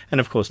to, and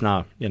of course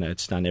now,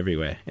 it's done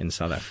everywhere in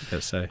South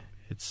Africa. So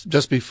it's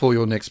just before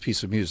your next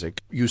piece of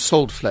music, you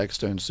sold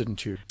Flagstones,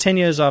 didn't you? 10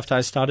 years after I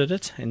started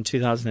it in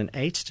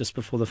 2008, just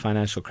before the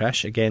financial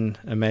crash. Again,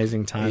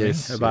 amazing timing.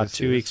 Yes, About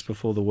 2 weeks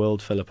before the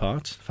world fell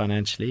apart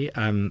financially,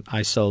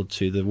 I sold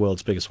to the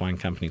world's biggest wine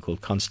company called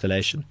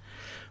Constellation,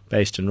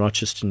 based in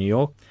Rochester, New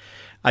York.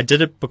 I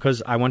did it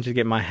because I wanted to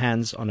get my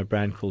hands on a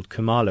brand called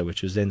Khumalo,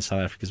 which was then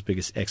South Africa's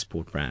biggest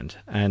export brand.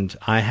 And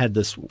I had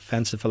this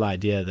fanciful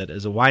idea that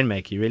as a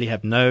winemaker, you really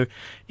have no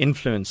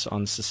influence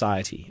on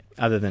society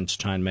other than to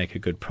try and make a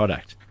good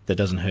product that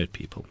doesn't hurt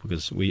people,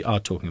 because we are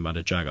talking about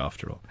a drug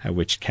after all,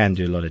 which can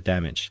do a lot of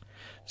damage.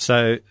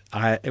 So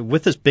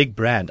with this big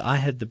brand, I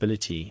had the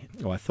ability,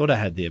 or I thought I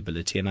had the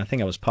ability, and I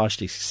think I was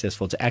partially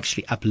successful, to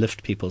actually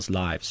uplift people's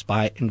lives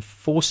by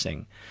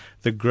enforcing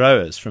the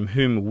growers from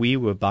whom we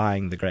were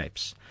buying the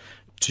grapes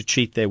to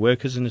treat their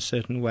workers in a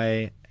certain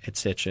way,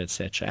 etc.,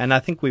 etc. And I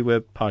think we were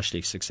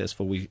partially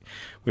successful. We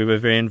were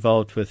very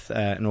involved with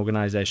an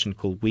organization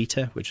called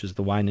WITA, which was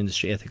the Wine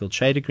Industry Ethical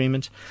Trade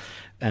Agreement.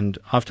 And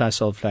after I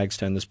sold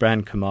Flagstone, this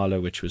brand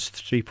Khumalo, which was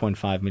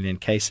 3.5 million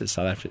cases,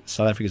 South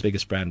Africa's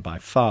biggest brand by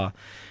far.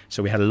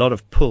 So we had a lot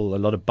of pull, a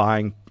lot of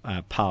buying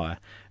power.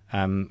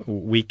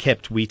 We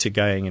kept WITA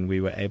going, and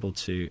we were able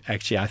to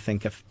actually, I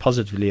think,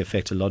 positively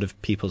affect a lot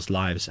of people's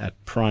lives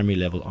at primary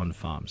level on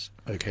farms.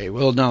 Okay,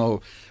 well,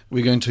 now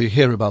we're going to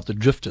hear about the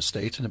Drift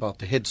Estate and about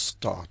the Head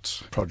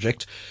Start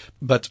project,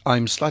 but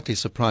I'm slightly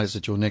surprised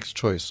at your next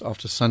choice.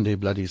 After Sunday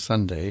Bloody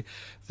Sunday,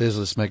 there's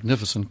this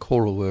magnificent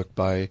choral work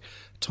by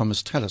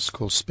Thomas Tallis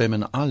called Spem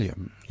and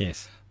Alium.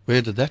 Yes.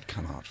 Where did that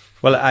come out?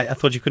 Well, I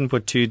thought you couldn't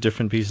put two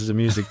different pieces of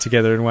music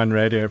together in one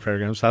radio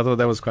program, so I thought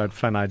that was quite a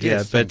fun idea.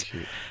 Yes, thank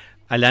you.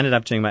 I landed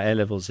up doing my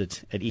A-levels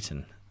at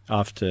Eton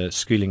after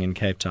schooling in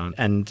Cape Town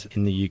and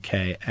in the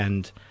UK,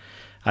 and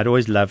I'd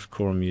always loved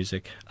choral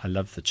music. I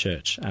loved the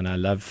church, and I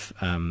love,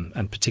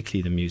 and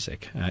particularly the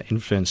music,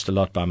 influenced a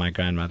lot by my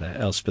grandmother,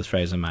 Elspeth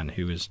Fraser-Munn,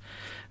 who was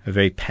a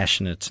very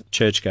passionate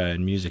churchgoer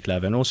and music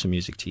lover, and also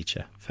music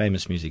teacher,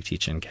 famous music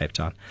teacher in Cape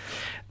Town.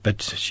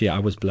 But I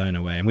was blown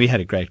away, and we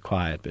had a great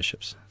choir at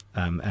Bishop's,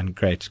 and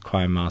great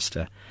choir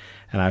master,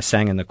 and I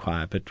sang in the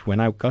choir. But when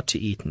I got to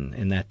Eton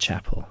in that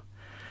chapel,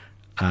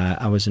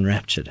 I was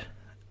enraptured.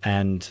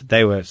 And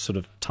they were sort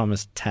of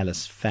Thomas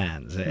Tallis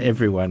fans.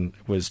 Everyone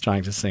was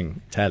trying to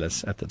sing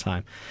Tallis at the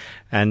time.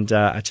 And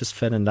I just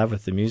fell in love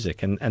with the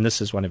music. And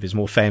this is one of his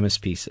more famous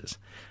pieces.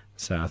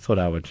 So I thought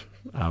I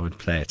would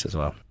play it as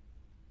well.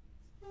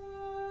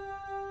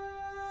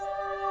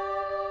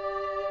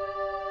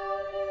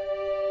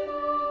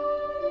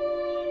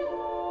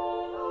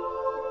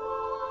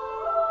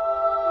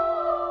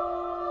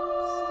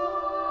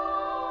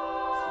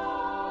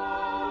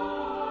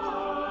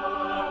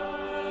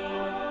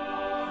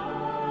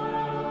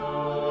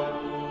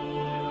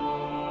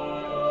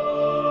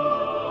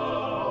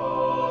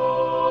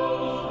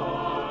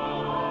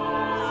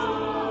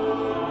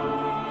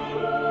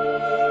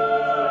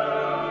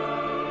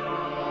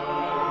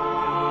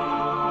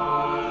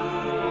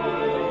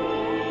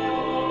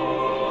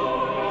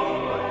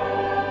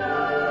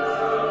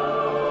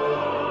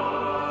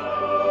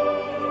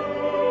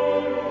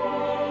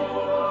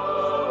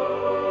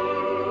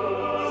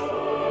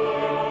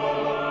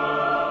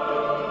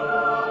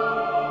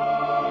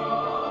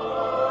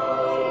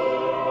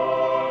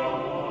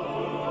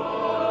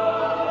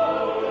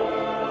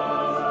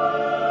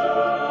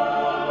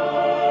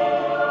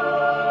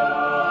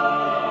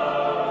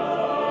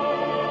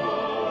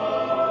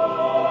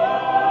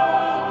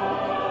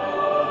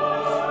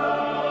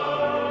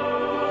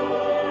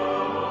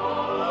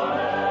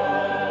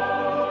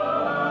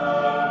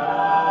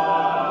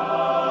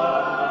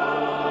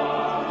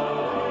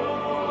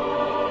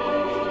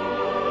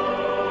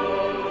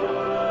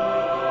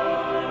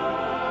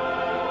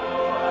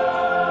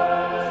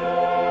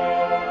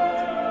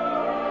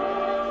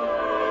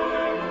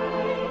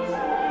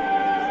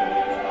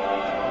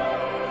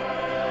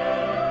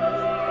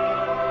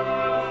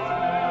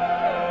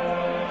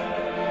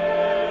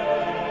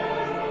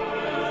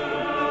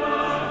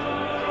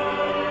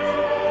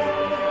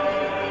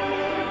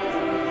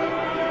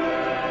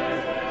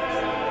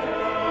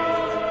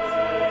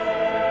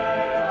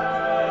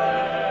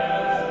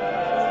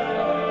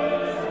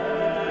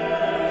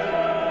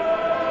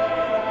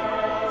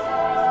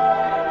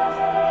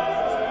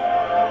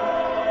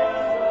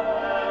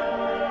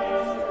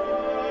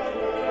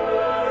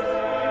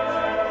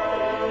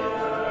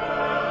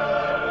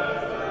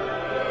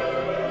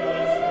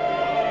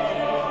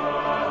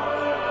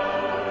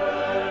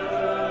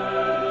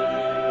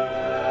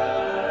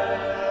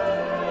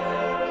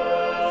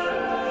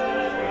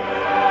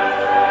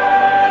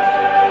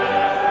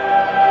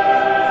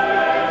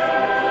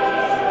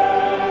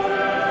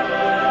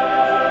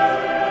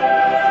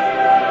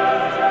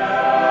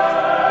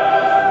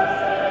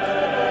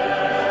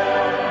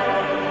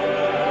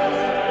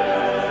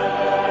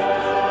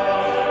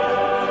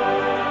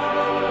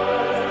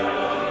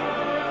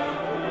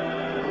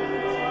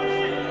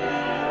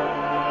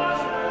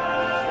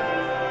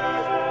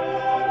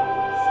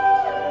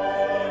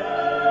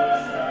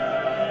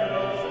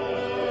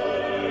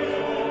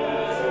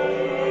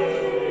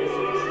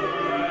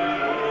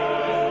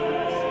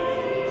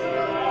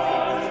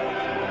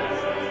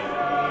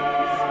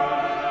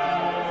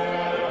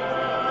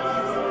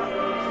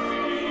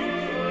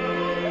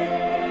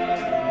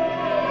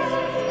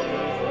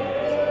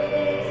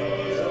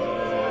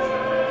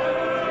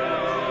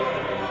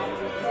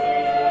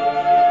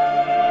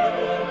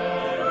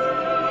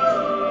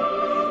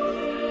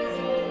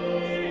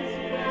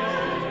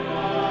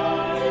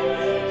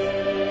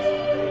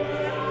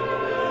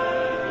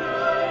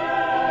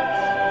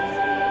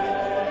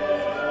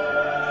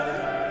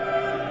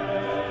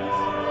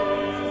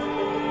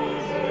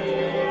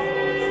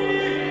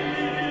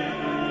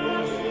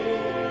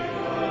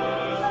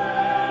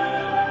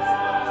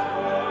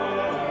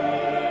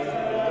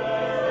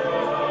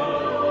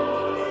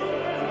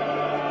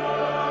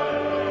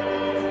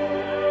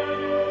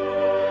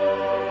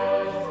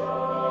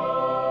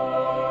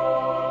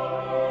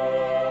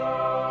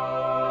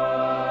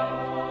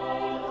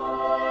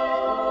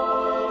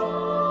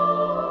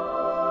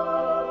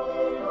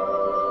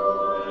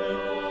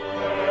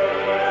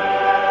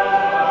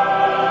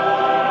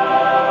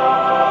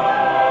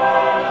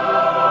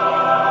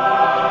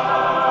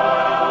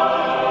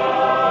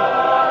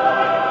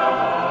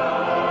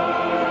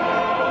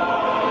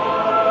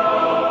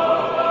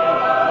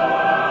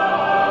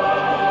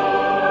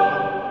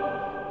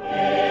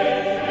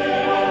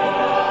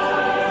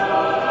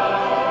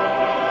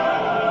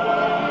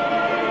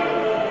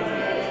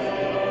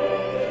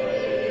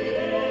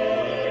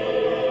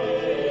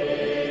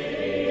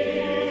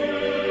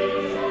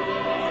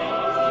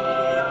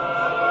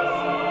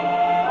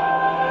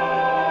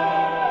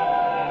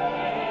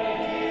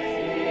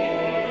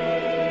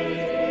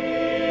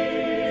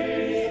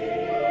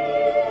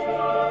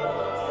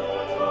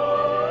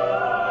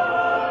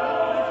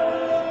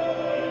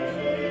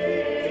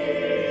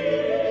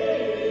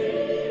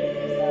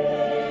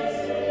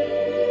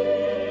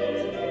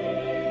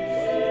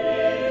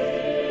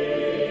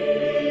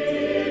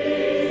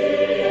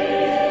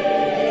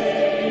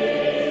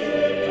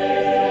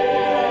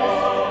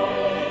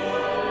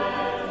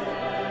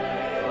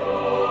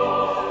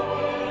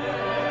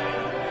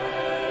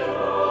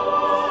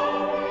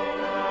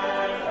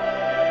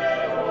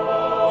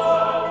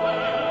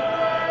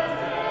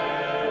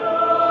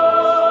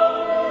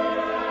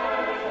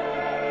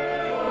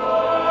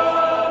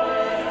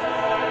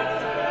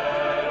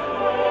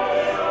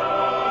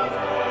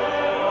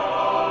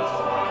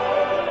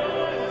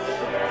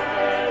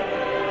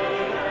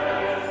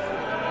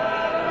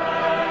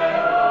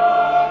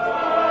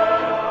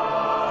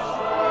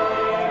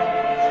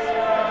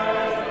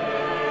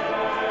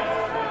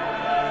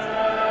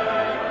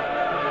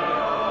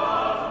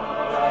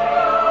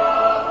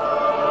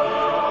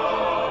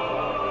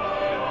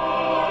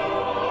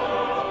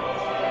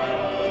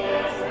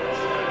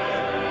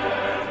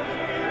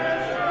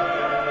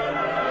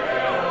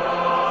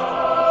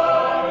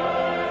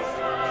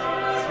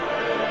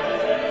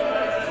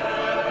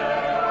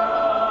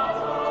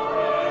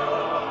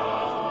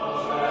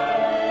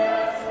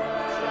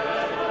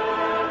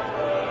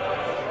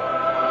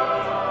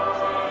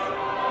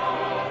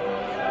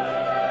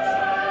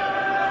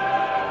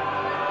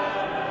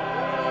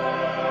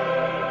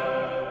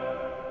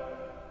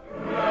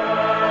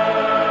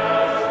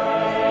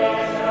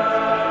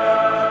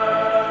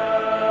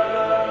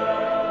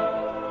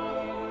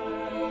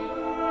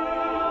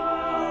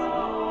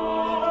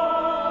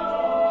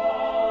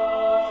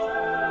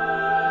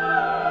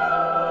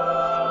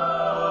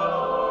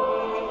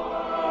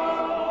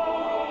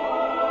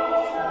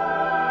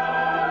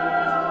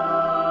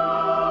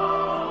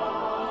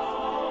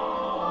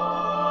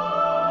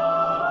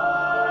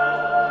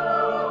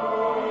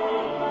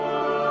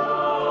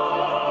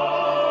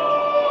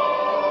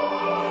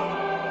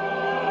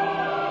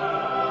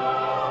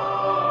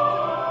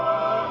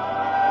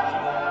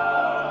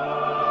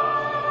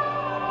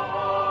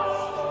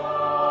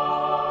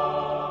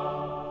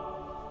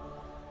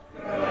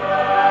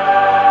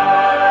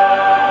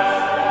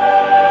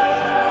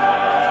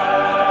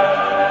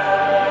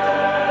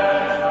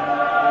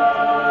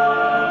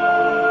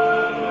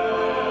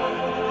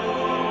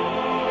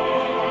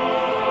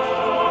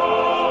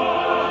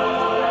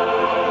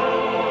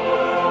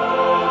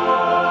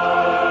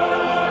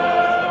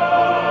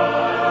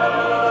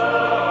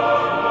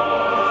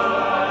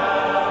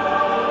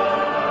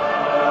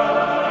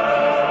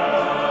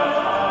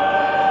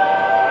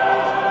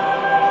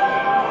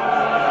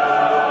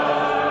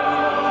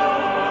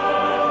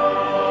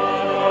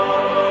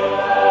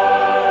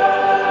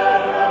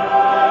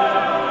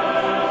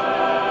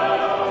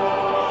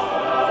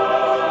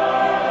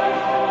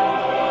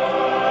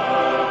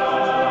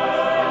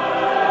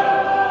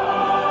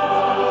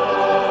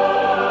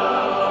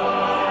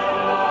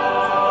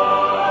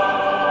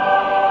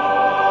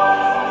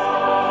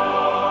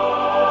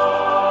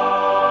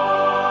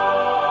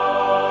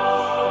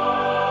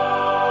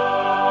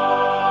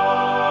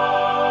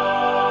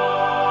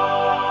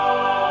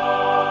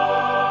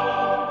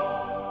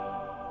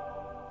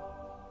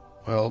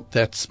 Well,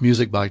 that's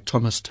music by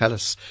Thomas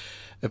Tallis,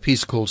 a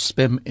piece called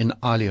Spem in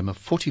Alium, a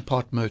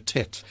 40-part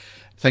motet.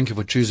 Thank you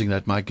for choosing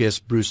that, my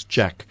guest, Bruce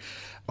Jack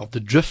of the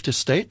Drift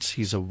Estate.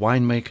 He's a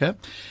winemaker.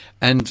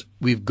 And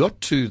we've got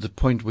to the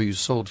point where you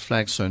sold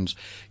Flagstones.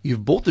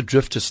 You've bought the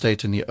Drift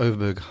Estate in the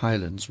Overberg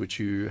Highlands, which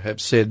you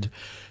have said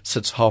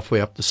sits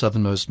halfway up the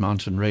southernmost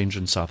mountain range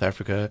in South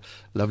Africa.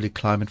 Lovely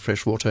climate,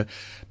 fresh water.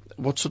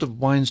 What sort of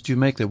wines do you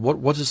make there?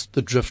 What is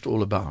the Drift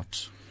all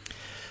about?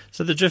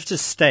 So the Drift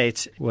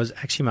Estate was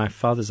actually my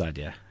father's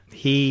idea.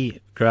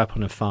 He grew up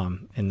on a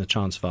farm in the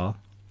Transvaal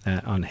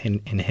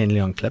in Henley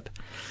on Klip.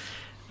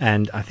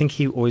 And I think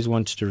he always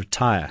wanted to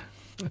retire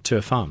to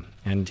a farm.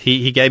 And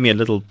he gave me a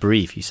little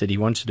brief. He said he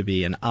wanted to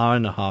be an hour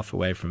and a half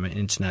away from an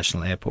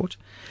international airport.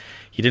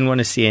 He didn't want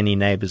to see any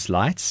neighbors'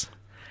 lights.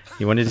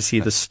 He wanted to see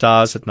the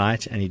stars at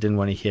night, and he didn't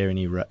want to hear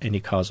any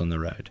cars on the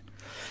road.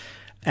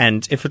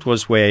 And if it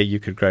was where you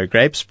could grow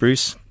grapes,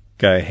 Bruce,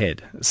 go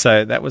ahead.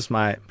 So that was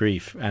my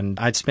brief. And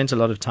I'd spent a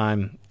lot of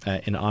time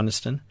in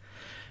Arniston.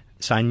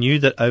 So I knew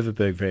the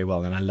Overberg very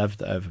well, and I loved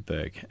the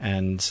Overberg.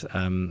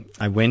 And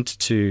I went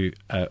to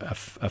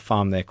a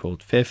farm there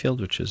called Fairfield,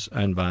 which is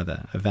owned by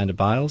the Van der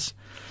Bijls.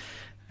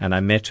 And I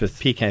met with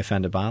P.K.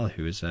 Van der Bijl,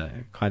 who is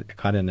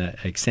quite an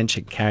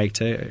eccentric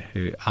character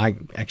who I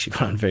actually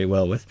got on very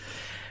well with.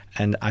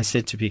 And I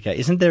said to P.K.,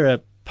 isn't there a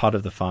part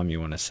of the farm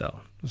you want to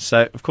sell?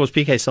 So, of course,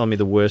 P.K. sold me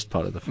the worst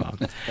part of the farm.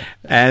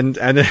 and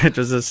it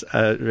was this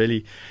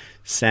really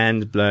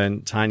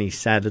sand-blown, tiny,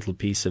 sad little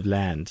piece of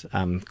land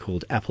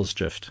called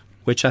Appelsdrift,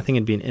 which I think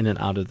had been in and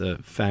out of the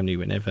family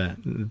whenever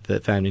the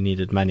family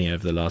needed money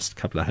over the last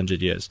couple of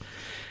 100 years.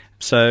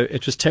 So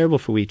it was terrible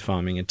for wheat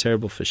farming and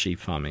terrible for sheep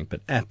farming,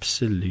 but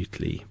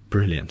absolutely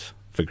brilliant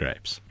for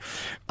grapes.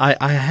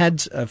 I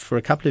had, for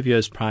a couple of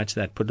years prior to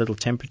that, put little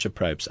temperature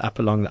probes up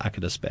along the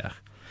Akkedasberg,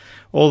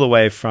 all the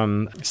way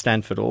from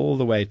Stanford all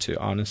the way to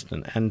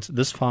Arniston. And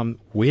this farm,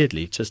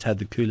 weirdly, just had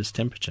the coolest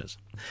temperatures.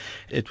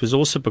 It was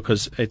also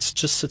because it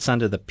just sits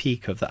under the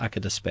peak of the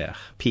Akkedasberg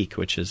peak,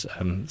 which is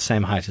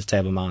same height as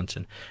Table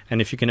Mountain. And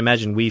if you can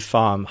imagine, we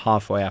farm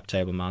halfway up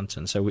Table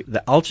Mountain. So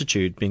the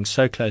altitude being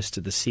so close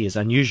to the sea is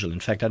unusual. In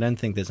fact, I don't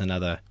think there's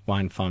another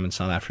wine farm in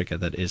South Africa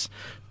that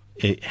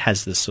it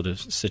has this sort of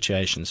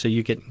situation. So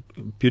you get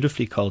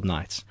beautifully cold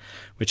nights,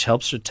 which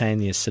helps retain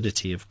the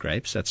acidity of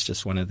grapes. That's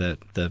just one of the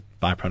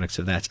byproducts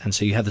of that. And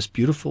so you have this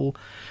beautiful,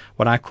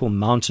 what I call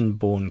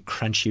mountain-born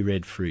crunchy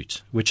red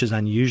fruit, which is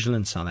unusual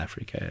in South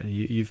Africa.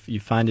 You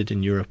find it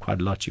in Europe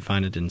quite a lot. You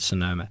find it in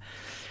Sonoma.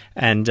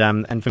 And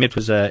for me, it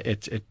was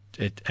it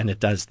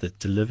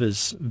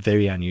delivers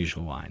very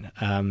unusual wine.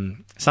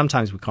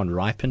 Sometimes we can't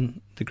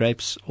ripen the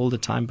grapes all the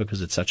time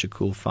because it's such a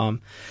cool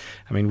farm.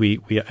 I mean, we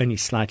are only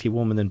slightly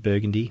warmer than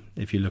Burgundy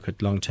if you look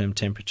at long-term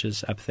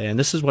temperatures up there. And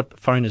this is what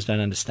foreigners don't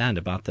understand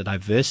about the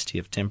diversity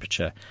of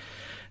temperature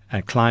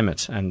and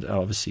climate, and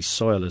obviously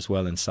soil as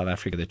well in South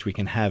Africa, that we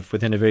can have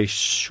within a very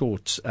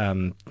short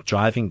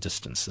driving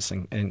distance, this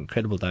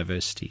incredible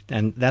diversity.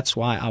 And that's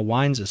why our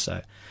wines are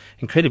so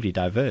incredibly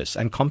diverse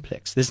and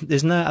complex.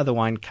 There's no other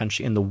wine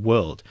country in the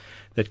world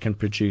that can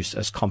produce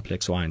as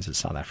complex wines as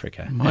South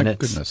Africa. My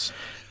goodness.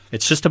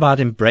 It's just about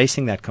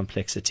embracing that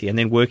complexity and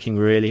then working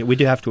we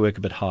do have to work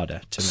a bit harder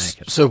to make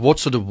it. So what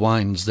sort of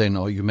wines then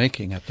are you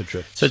making at the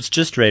Drift? So it's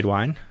just red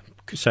wine.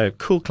 So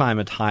cool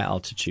climate, high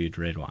altitude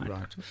red wine.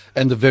 Right.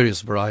 And the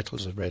various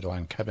varietals of red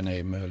wine,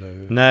 Cabernet,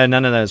 Merlot. No,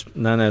 none of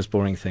those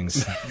boring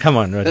things. Come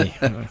on, Rodney.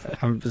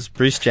 It's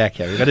Bruce Jack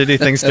here. We've got to do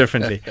things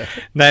differently.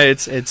 No,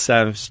 it's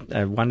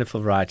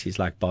wonderful varieties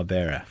like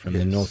Barbera from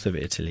the north of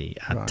Italy,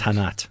 Right.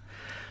 Tannat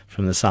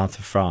from the south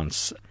of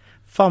France.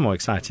 Far more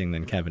exciting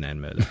than Cabernet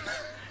and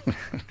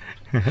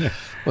Merlot.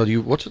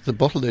 Well, what the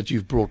bottle that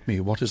you've brought me?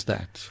 What is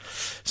that?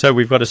 So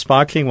we've got a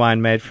sparkling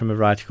wine made from a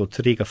variety called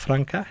Touriga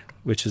Franca,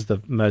 which is the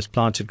most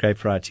planted grape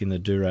variety in the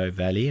Douro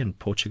Valley in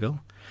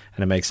Portugal,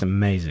 and it makes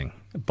amazing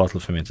bottle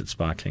fermented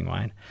sparkling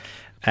wine.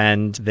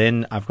 And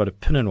then I've got a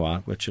Pinot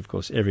Noir, which of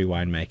course every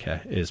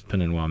winemaker is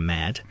Pinot Noir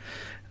mad,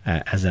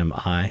 as am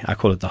I. I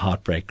call it the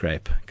heartbreak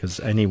grape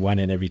because only 1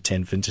 in every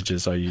 10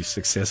 vintages are you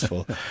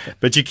successful.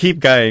 But you keep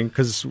going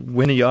because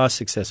when you are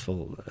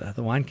successful,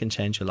 the wine can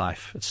change your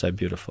life. It's so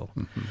beautiful.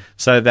 Mm-hmm.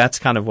 So that's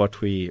kind of what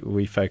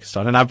we focused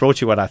on. And I brought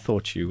you what I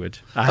thought you would.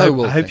 I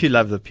hope you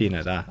love the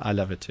Pinot. I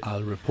love it too.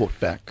 I'll report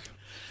back.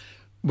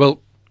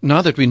 Well,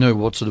 now that we know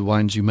what sort of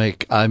wines you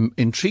make, I'm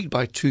intrigued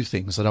by two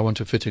things that I want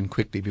to fit in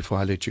quickly before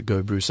I let you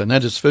go, Bruce. And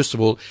that is, first of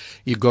all,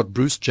 you've got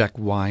Bruce Jack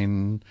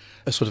Wine,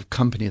 a sort of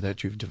company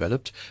that you've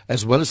developed,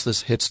 as well as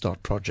this Head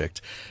Start project.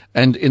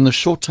 And in the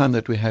short time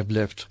that we have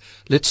left,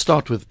 let's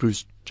start with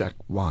Bruce Jack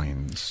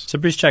Wines. So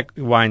Bruce Jack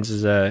Wines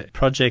is a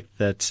project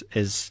that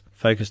is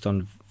focused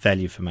on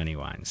value for money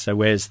wines. So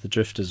whereas the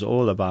Drift is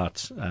all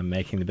about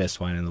making the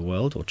best wine in the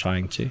world, or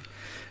trying to,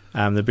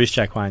 the Bruce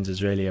Jack Wines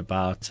is really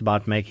about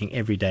making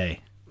everyday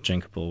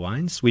drinkable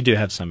wines. We do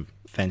have some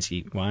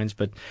fancy wines,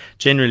 but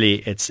generally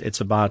it's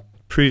about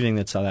proving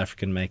that South Africa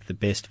can make the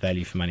best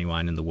value for money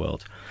wine in the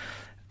world.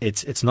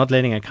 It's not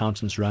letting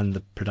accountants run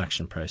the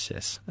production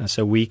process. And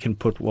so we can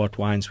put what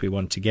wines we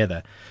want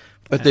together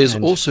But there's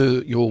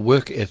also your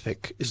work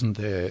ethic, isn't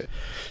there?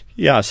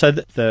 Yeah, so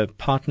the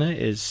partner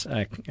is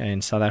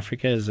in South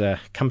Africa is a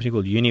company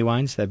called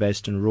Uniwines. They're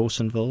based in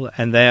Rawsonville,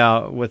 and they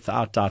are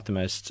without doubt the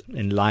most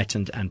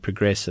enlightened and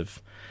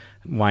progressive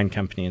wine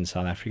company in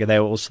South Africa. They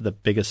are also the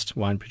biggest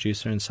wine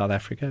producer in South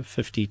Africa,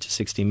 50 to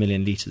 60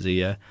 million litres a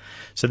year.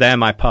 So they are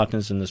my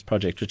partners in this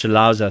project, which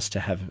allows us to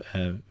have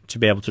to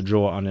be able to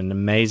draw on an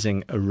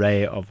amazing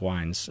array of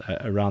wines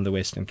around the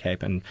Western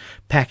Cape and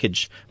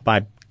package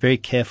by very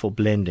careful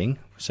blending.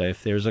 So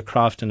if there is a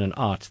craft and an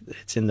art,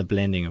 it's in the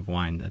blending of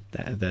wine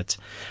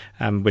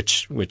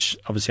which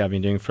obviously I've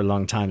been doing for a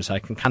long time. So I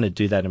can kind of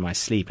do that in my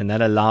sleep, and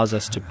that allows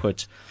us to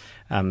put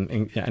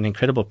an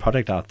incredible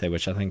product out there,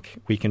 which I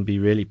think we can be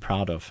really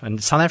proud of.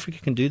 And South Africa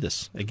can do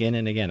this again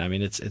and again. I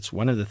mean, it's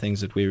one of the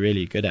things that we're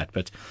really good at,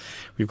 but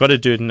we've got to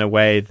do it in a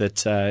way that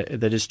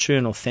that is true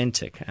and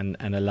authentic and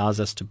allows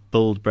us to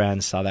build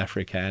brands South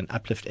Africa and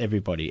uplift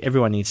everybody.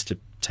 Everyone needs to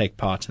take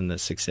part in the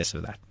success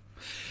of that.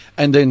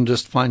 And then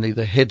just finally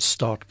the Head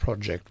Start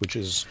project, which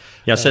is...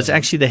 Yeah, so it's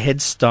actually the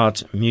Head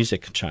Start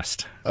Music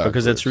Trust,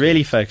 because it's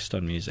really focused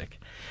on music.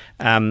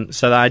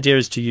 So the idea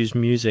is to use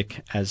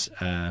music as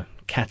a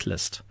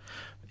catalyst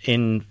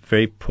in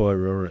very poor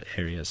rural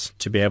areas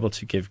to be able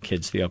to give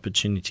kids the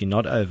opportunity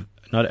not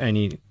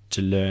only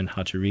to learn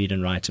how to read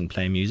and write and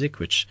play music,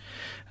 which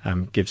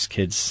gives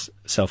kids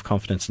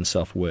self-confidence and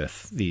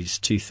self-worth, these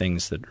two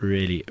things that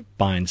really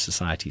bind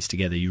societies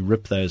together. You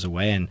rip those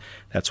away, and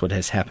that's what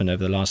has happened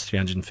over the last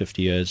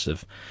 350 years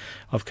of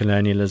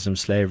colonialism,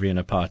 slavery, and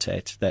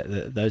apartheid.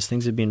 Those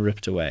things have been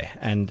ripped away.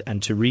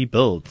 And to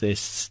rebuild,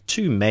 there's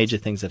two major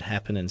things that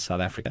happen in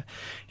South Africa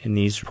in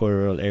these poor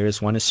rural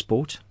areas. One is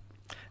sport,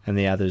 and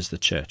the other is the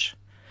church.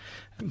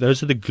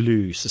 Those are the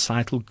glue,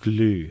 societal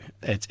glue.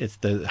 It's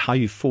how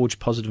you forge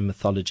positive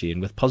mythology,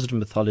 and with positive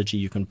mythology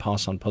you can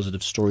pass on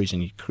positive stories,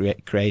 and you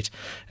create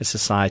a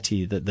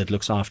society that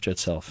looks after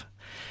itself.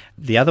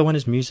 The other one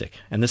is music,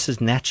 and this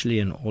is naturally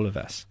in all of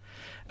us.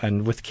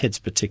 And with kids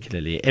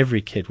particularly,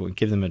 every kid will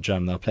give them a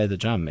drum, they'll play the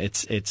drum.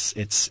 It's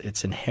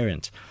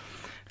inherent.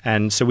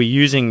 And so we're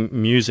using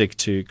music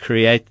to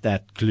create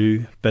that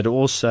glue, but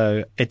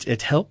also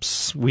it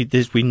helps. We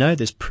know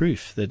there's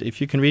proof that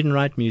if you can read and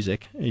write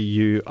music,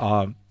 you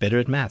are better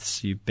at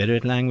maths, you're better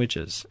at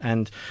languages.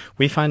 And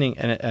we're finding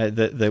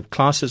the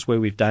classes where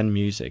we've done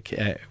music,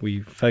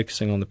 we're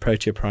focusing on the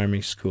Protea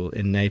Primary School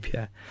in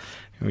Napier.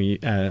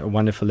 A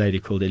wonderful lady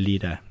called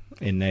Elida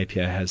in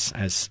Napier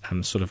has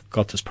sort of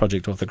got this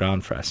project off the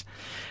ground for us.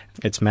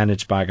 It's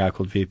managed by a guy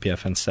called V.P.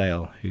 van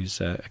Sale, who's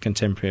a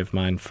contemporary of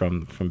mine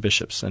from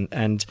Bishops.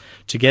 And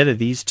together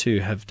these two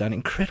have done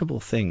incredible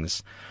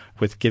things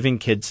with giving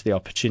kids the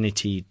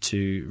opportunity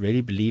to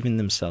really believe in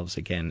themselves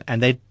again.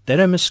 And they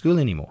don't miss school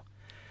anymore.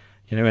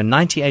 You know, a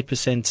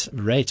 98%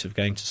 rate of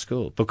going to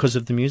school because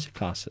of the music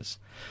classes.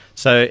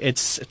 So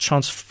it's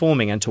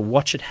transforming, and to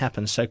watch it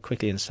happen so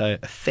quickly and so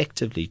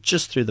effectively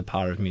just through the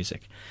power of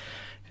music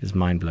is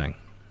mind-blowing.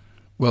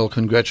 Well,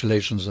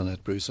 congratulations on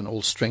that, Bruce, and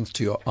all strength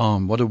to your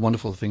arm. What a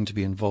wonderful thing to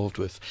be involved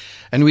with.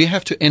 And we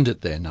have to end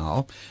it there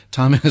now.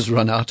 Time has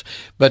run out.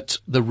 But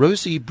the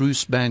Rosie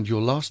Bruce Band,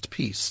 your last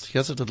piece,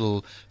 here's a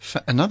little,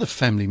 another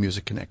family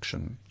music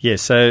connection.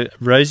 Yes, so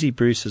Rosie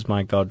Bruce is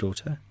my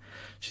goddaughter.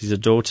 She's a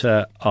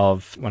daughter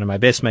of one of my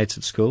best mates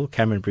at school,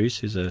 Cameron Bruce,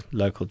 who's a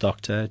local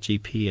doctor,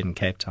 GP in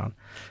Cape Town.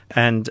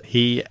 And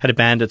he had a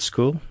band at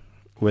school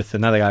with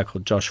another guy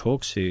called Josh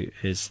Hawkes, who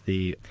is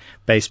the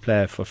bass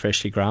player for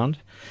Freshly Ground,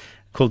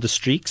 called The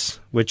Streaks,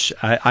 which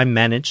I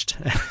managed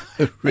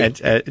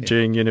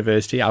during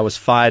university. I was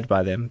fired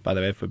by them, by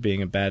the way, for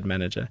being a bad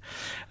manager.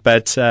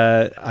 But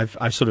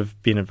I've sort of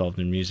been involved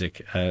in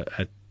music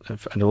at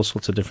all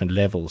sorts of different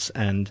levels.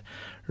 And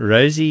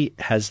Rosie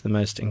has the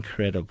most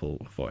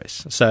incredible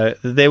voice. So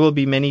there will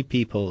be many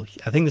people.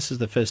 I think this is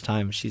the first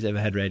time she's ever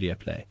had radio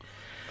play.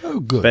 Oh,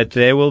 good. But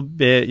there will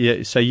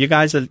be, so you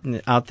guys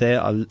out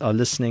there are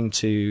listening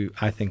to,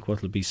 I think,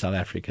 what will be South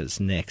Africa's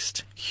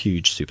next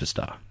huge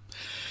superstar.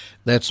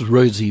 That's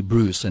Rosie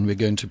Bruce, and we're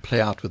going to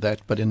play out with that.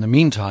 But in the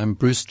meantime,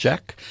 Bruce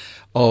Jack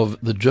of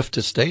the Drift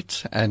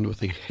Estate and with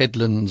the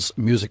Headlands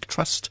Music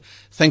Trust,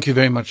 thank you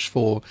very much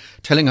for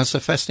telling us a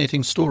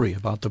fascinating story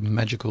about the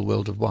magical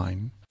world of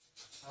wine.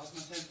 How's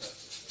my temper?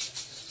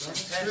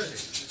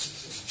 Fantastic.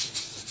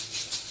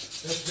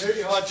 That's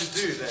very hard to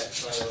do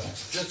that, by the way.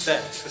 Just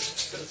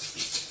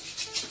that.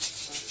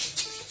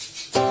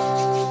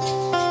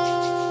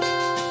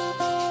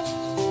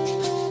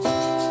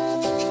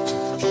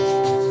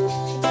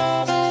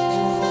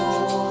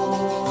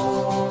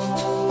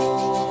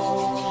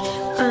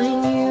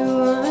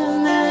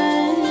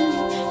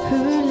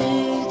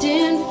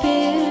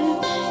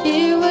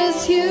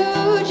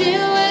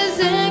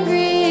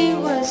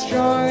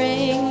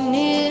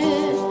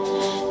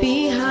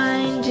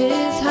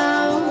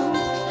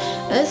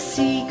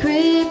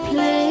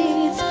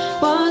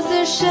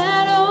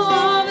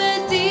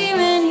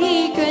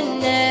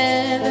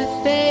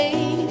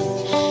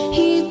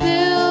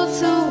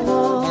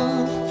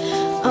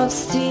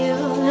 Steel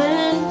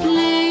and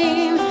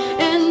flame,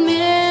 and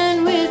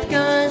men with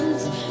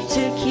guns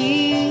to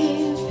keep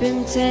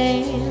him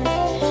tame.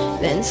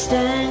 Then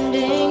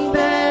standing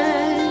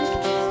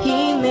back,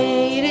 he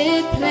made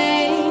it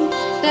plain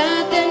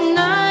that the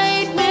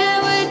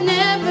nightmare would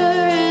never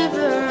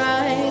ever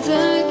rise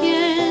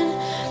again.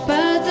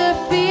 But the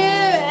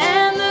fear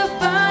and the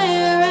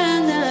fire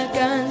and the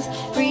guns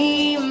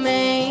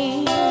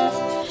remain.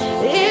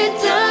 It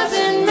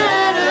doesn't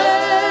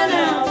matter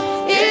now,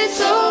 it's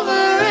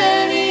over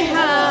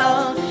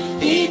anyhow.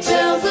 He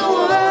tells the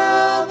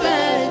world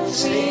that it's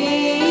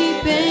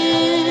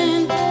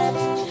sleeping.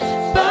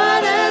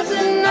 But as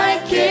the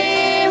night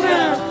came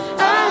round,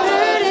 I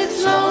heard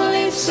its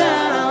lonely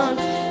sound.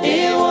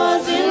 It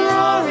wasn't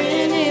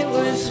roaring, it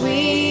was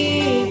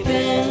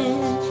weeping.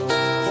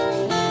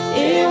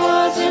 It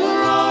wasn't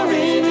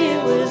roaring,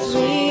 it was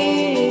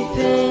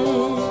weeping.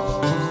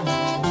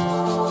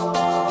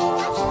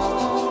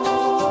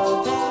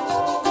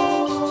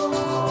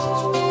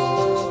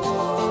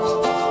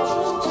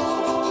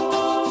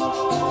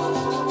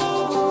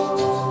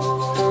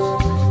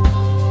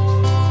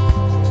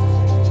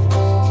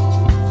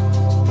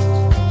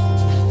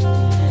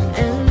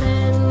 And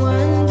then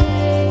one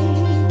day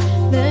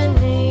the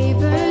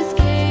neighbors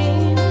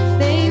came.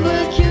 They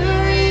were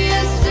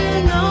curious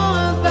to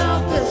know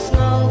about the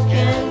smoke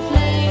and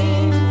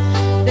flame.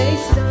 They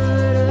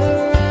stood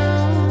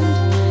around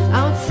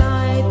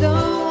outside the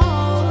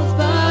walls,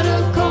 but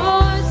of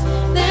course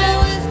there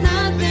was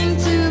nothing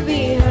to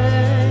be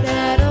heard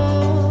at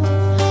all.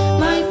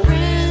 My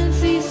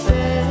friends, he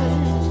said,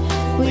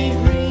 we've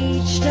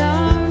reached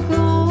our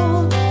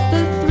goal.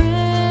 The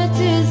threat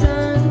is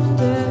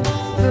under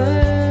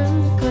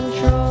firm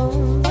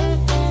control.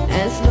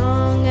 As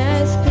long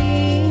as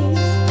peace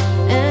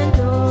and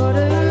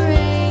order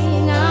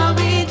reign, I'll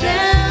be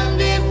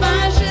damned if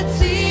I should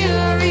see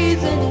a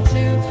reason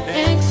to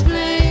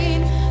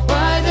explain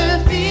why the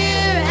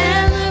fear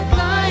and the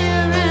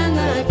fire and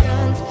the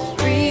guns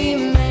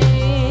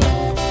remain.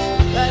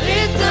 But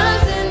it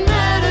doesn't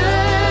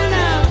matter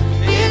now,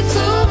 it's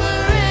over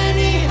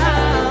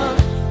anyhow.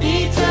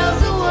 He tells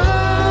the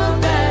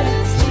world that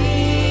it's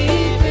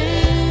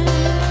sleeping.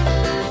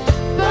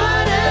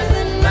 But as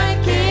the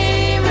night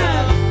came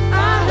out, I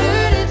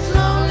heard its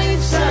lonely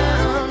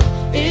sound.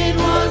 It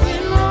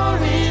wasn't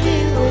roaring,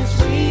 it was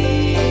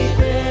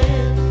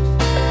weeping.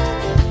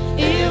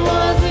 It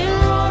wasn't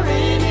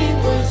roaring, it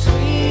was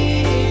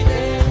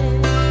weeping.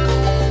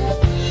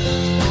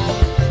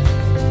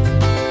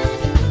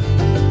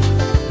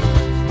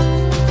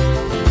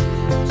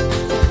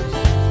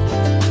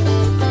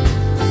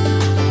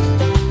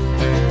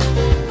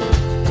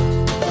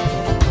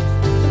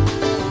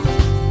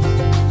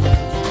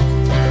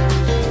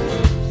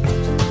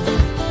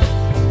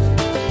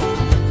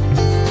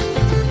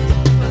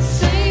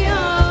 Say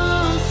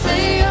on,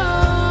 say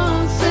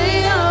on,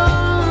 say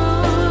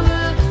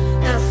on.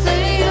 Now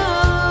say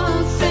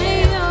on,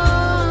 say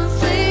on,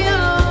 say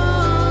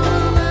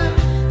on.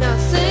 Now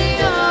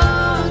say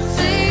on,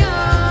 say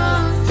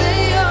on,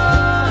 say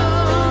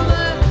on.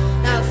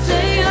 Now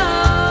say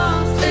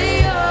on,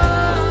 say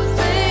on,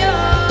 say on.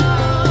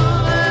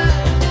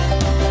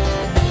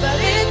 But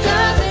it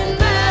doesn't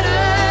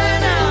matter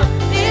now,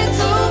 it's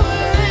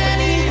over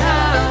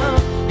anyhow.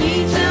 He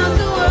tells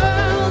the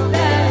world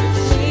that it's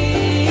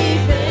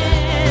sleeping.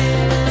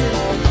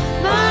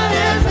 But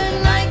as the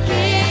night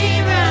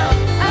came round,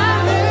 I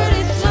heard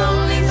its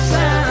lonely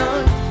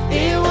sound.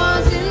 It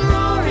wasn't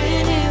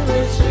roaring, it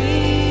was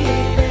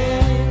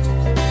weeping.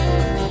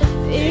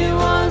 It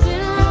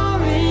wasn't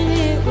roaring,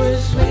 it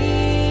was weeping.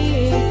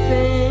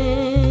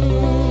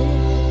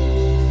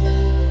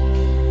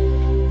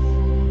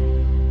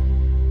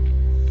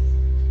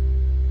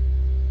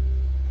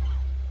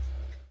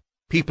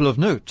 People of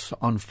Note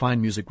on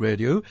Fine Music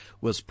Radio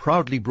was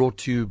proudly brought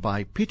to you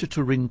by Peter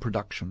Turing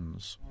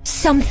Productions.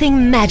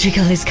 Something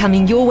magical is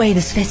coming your way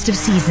this festive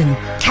season.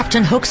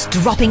 Captain Hook's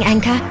dropping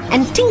anchor,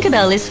 and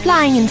Tinkerbell is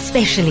flying in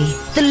specially.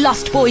 The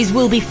Lost Boys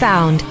will be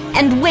found,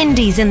 and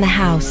Wendy's in the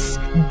house.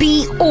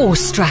 Be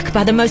awestruck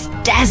by the most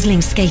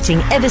dazzling skating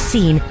ever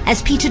seen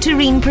as Peter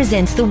Turing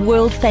presents the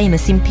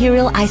world-famous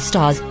Imperial Ice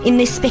Stars in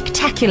their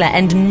spectacular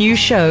and new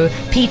show,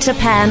 Peter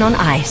Pan on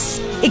Ice.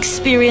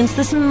 Experience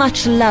this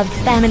much-loved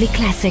family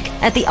classic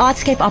at the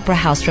Artscape Opera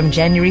House from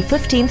January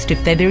 15th to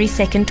February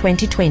 2nd,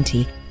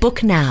 2020.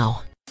 Book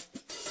now.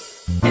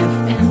 If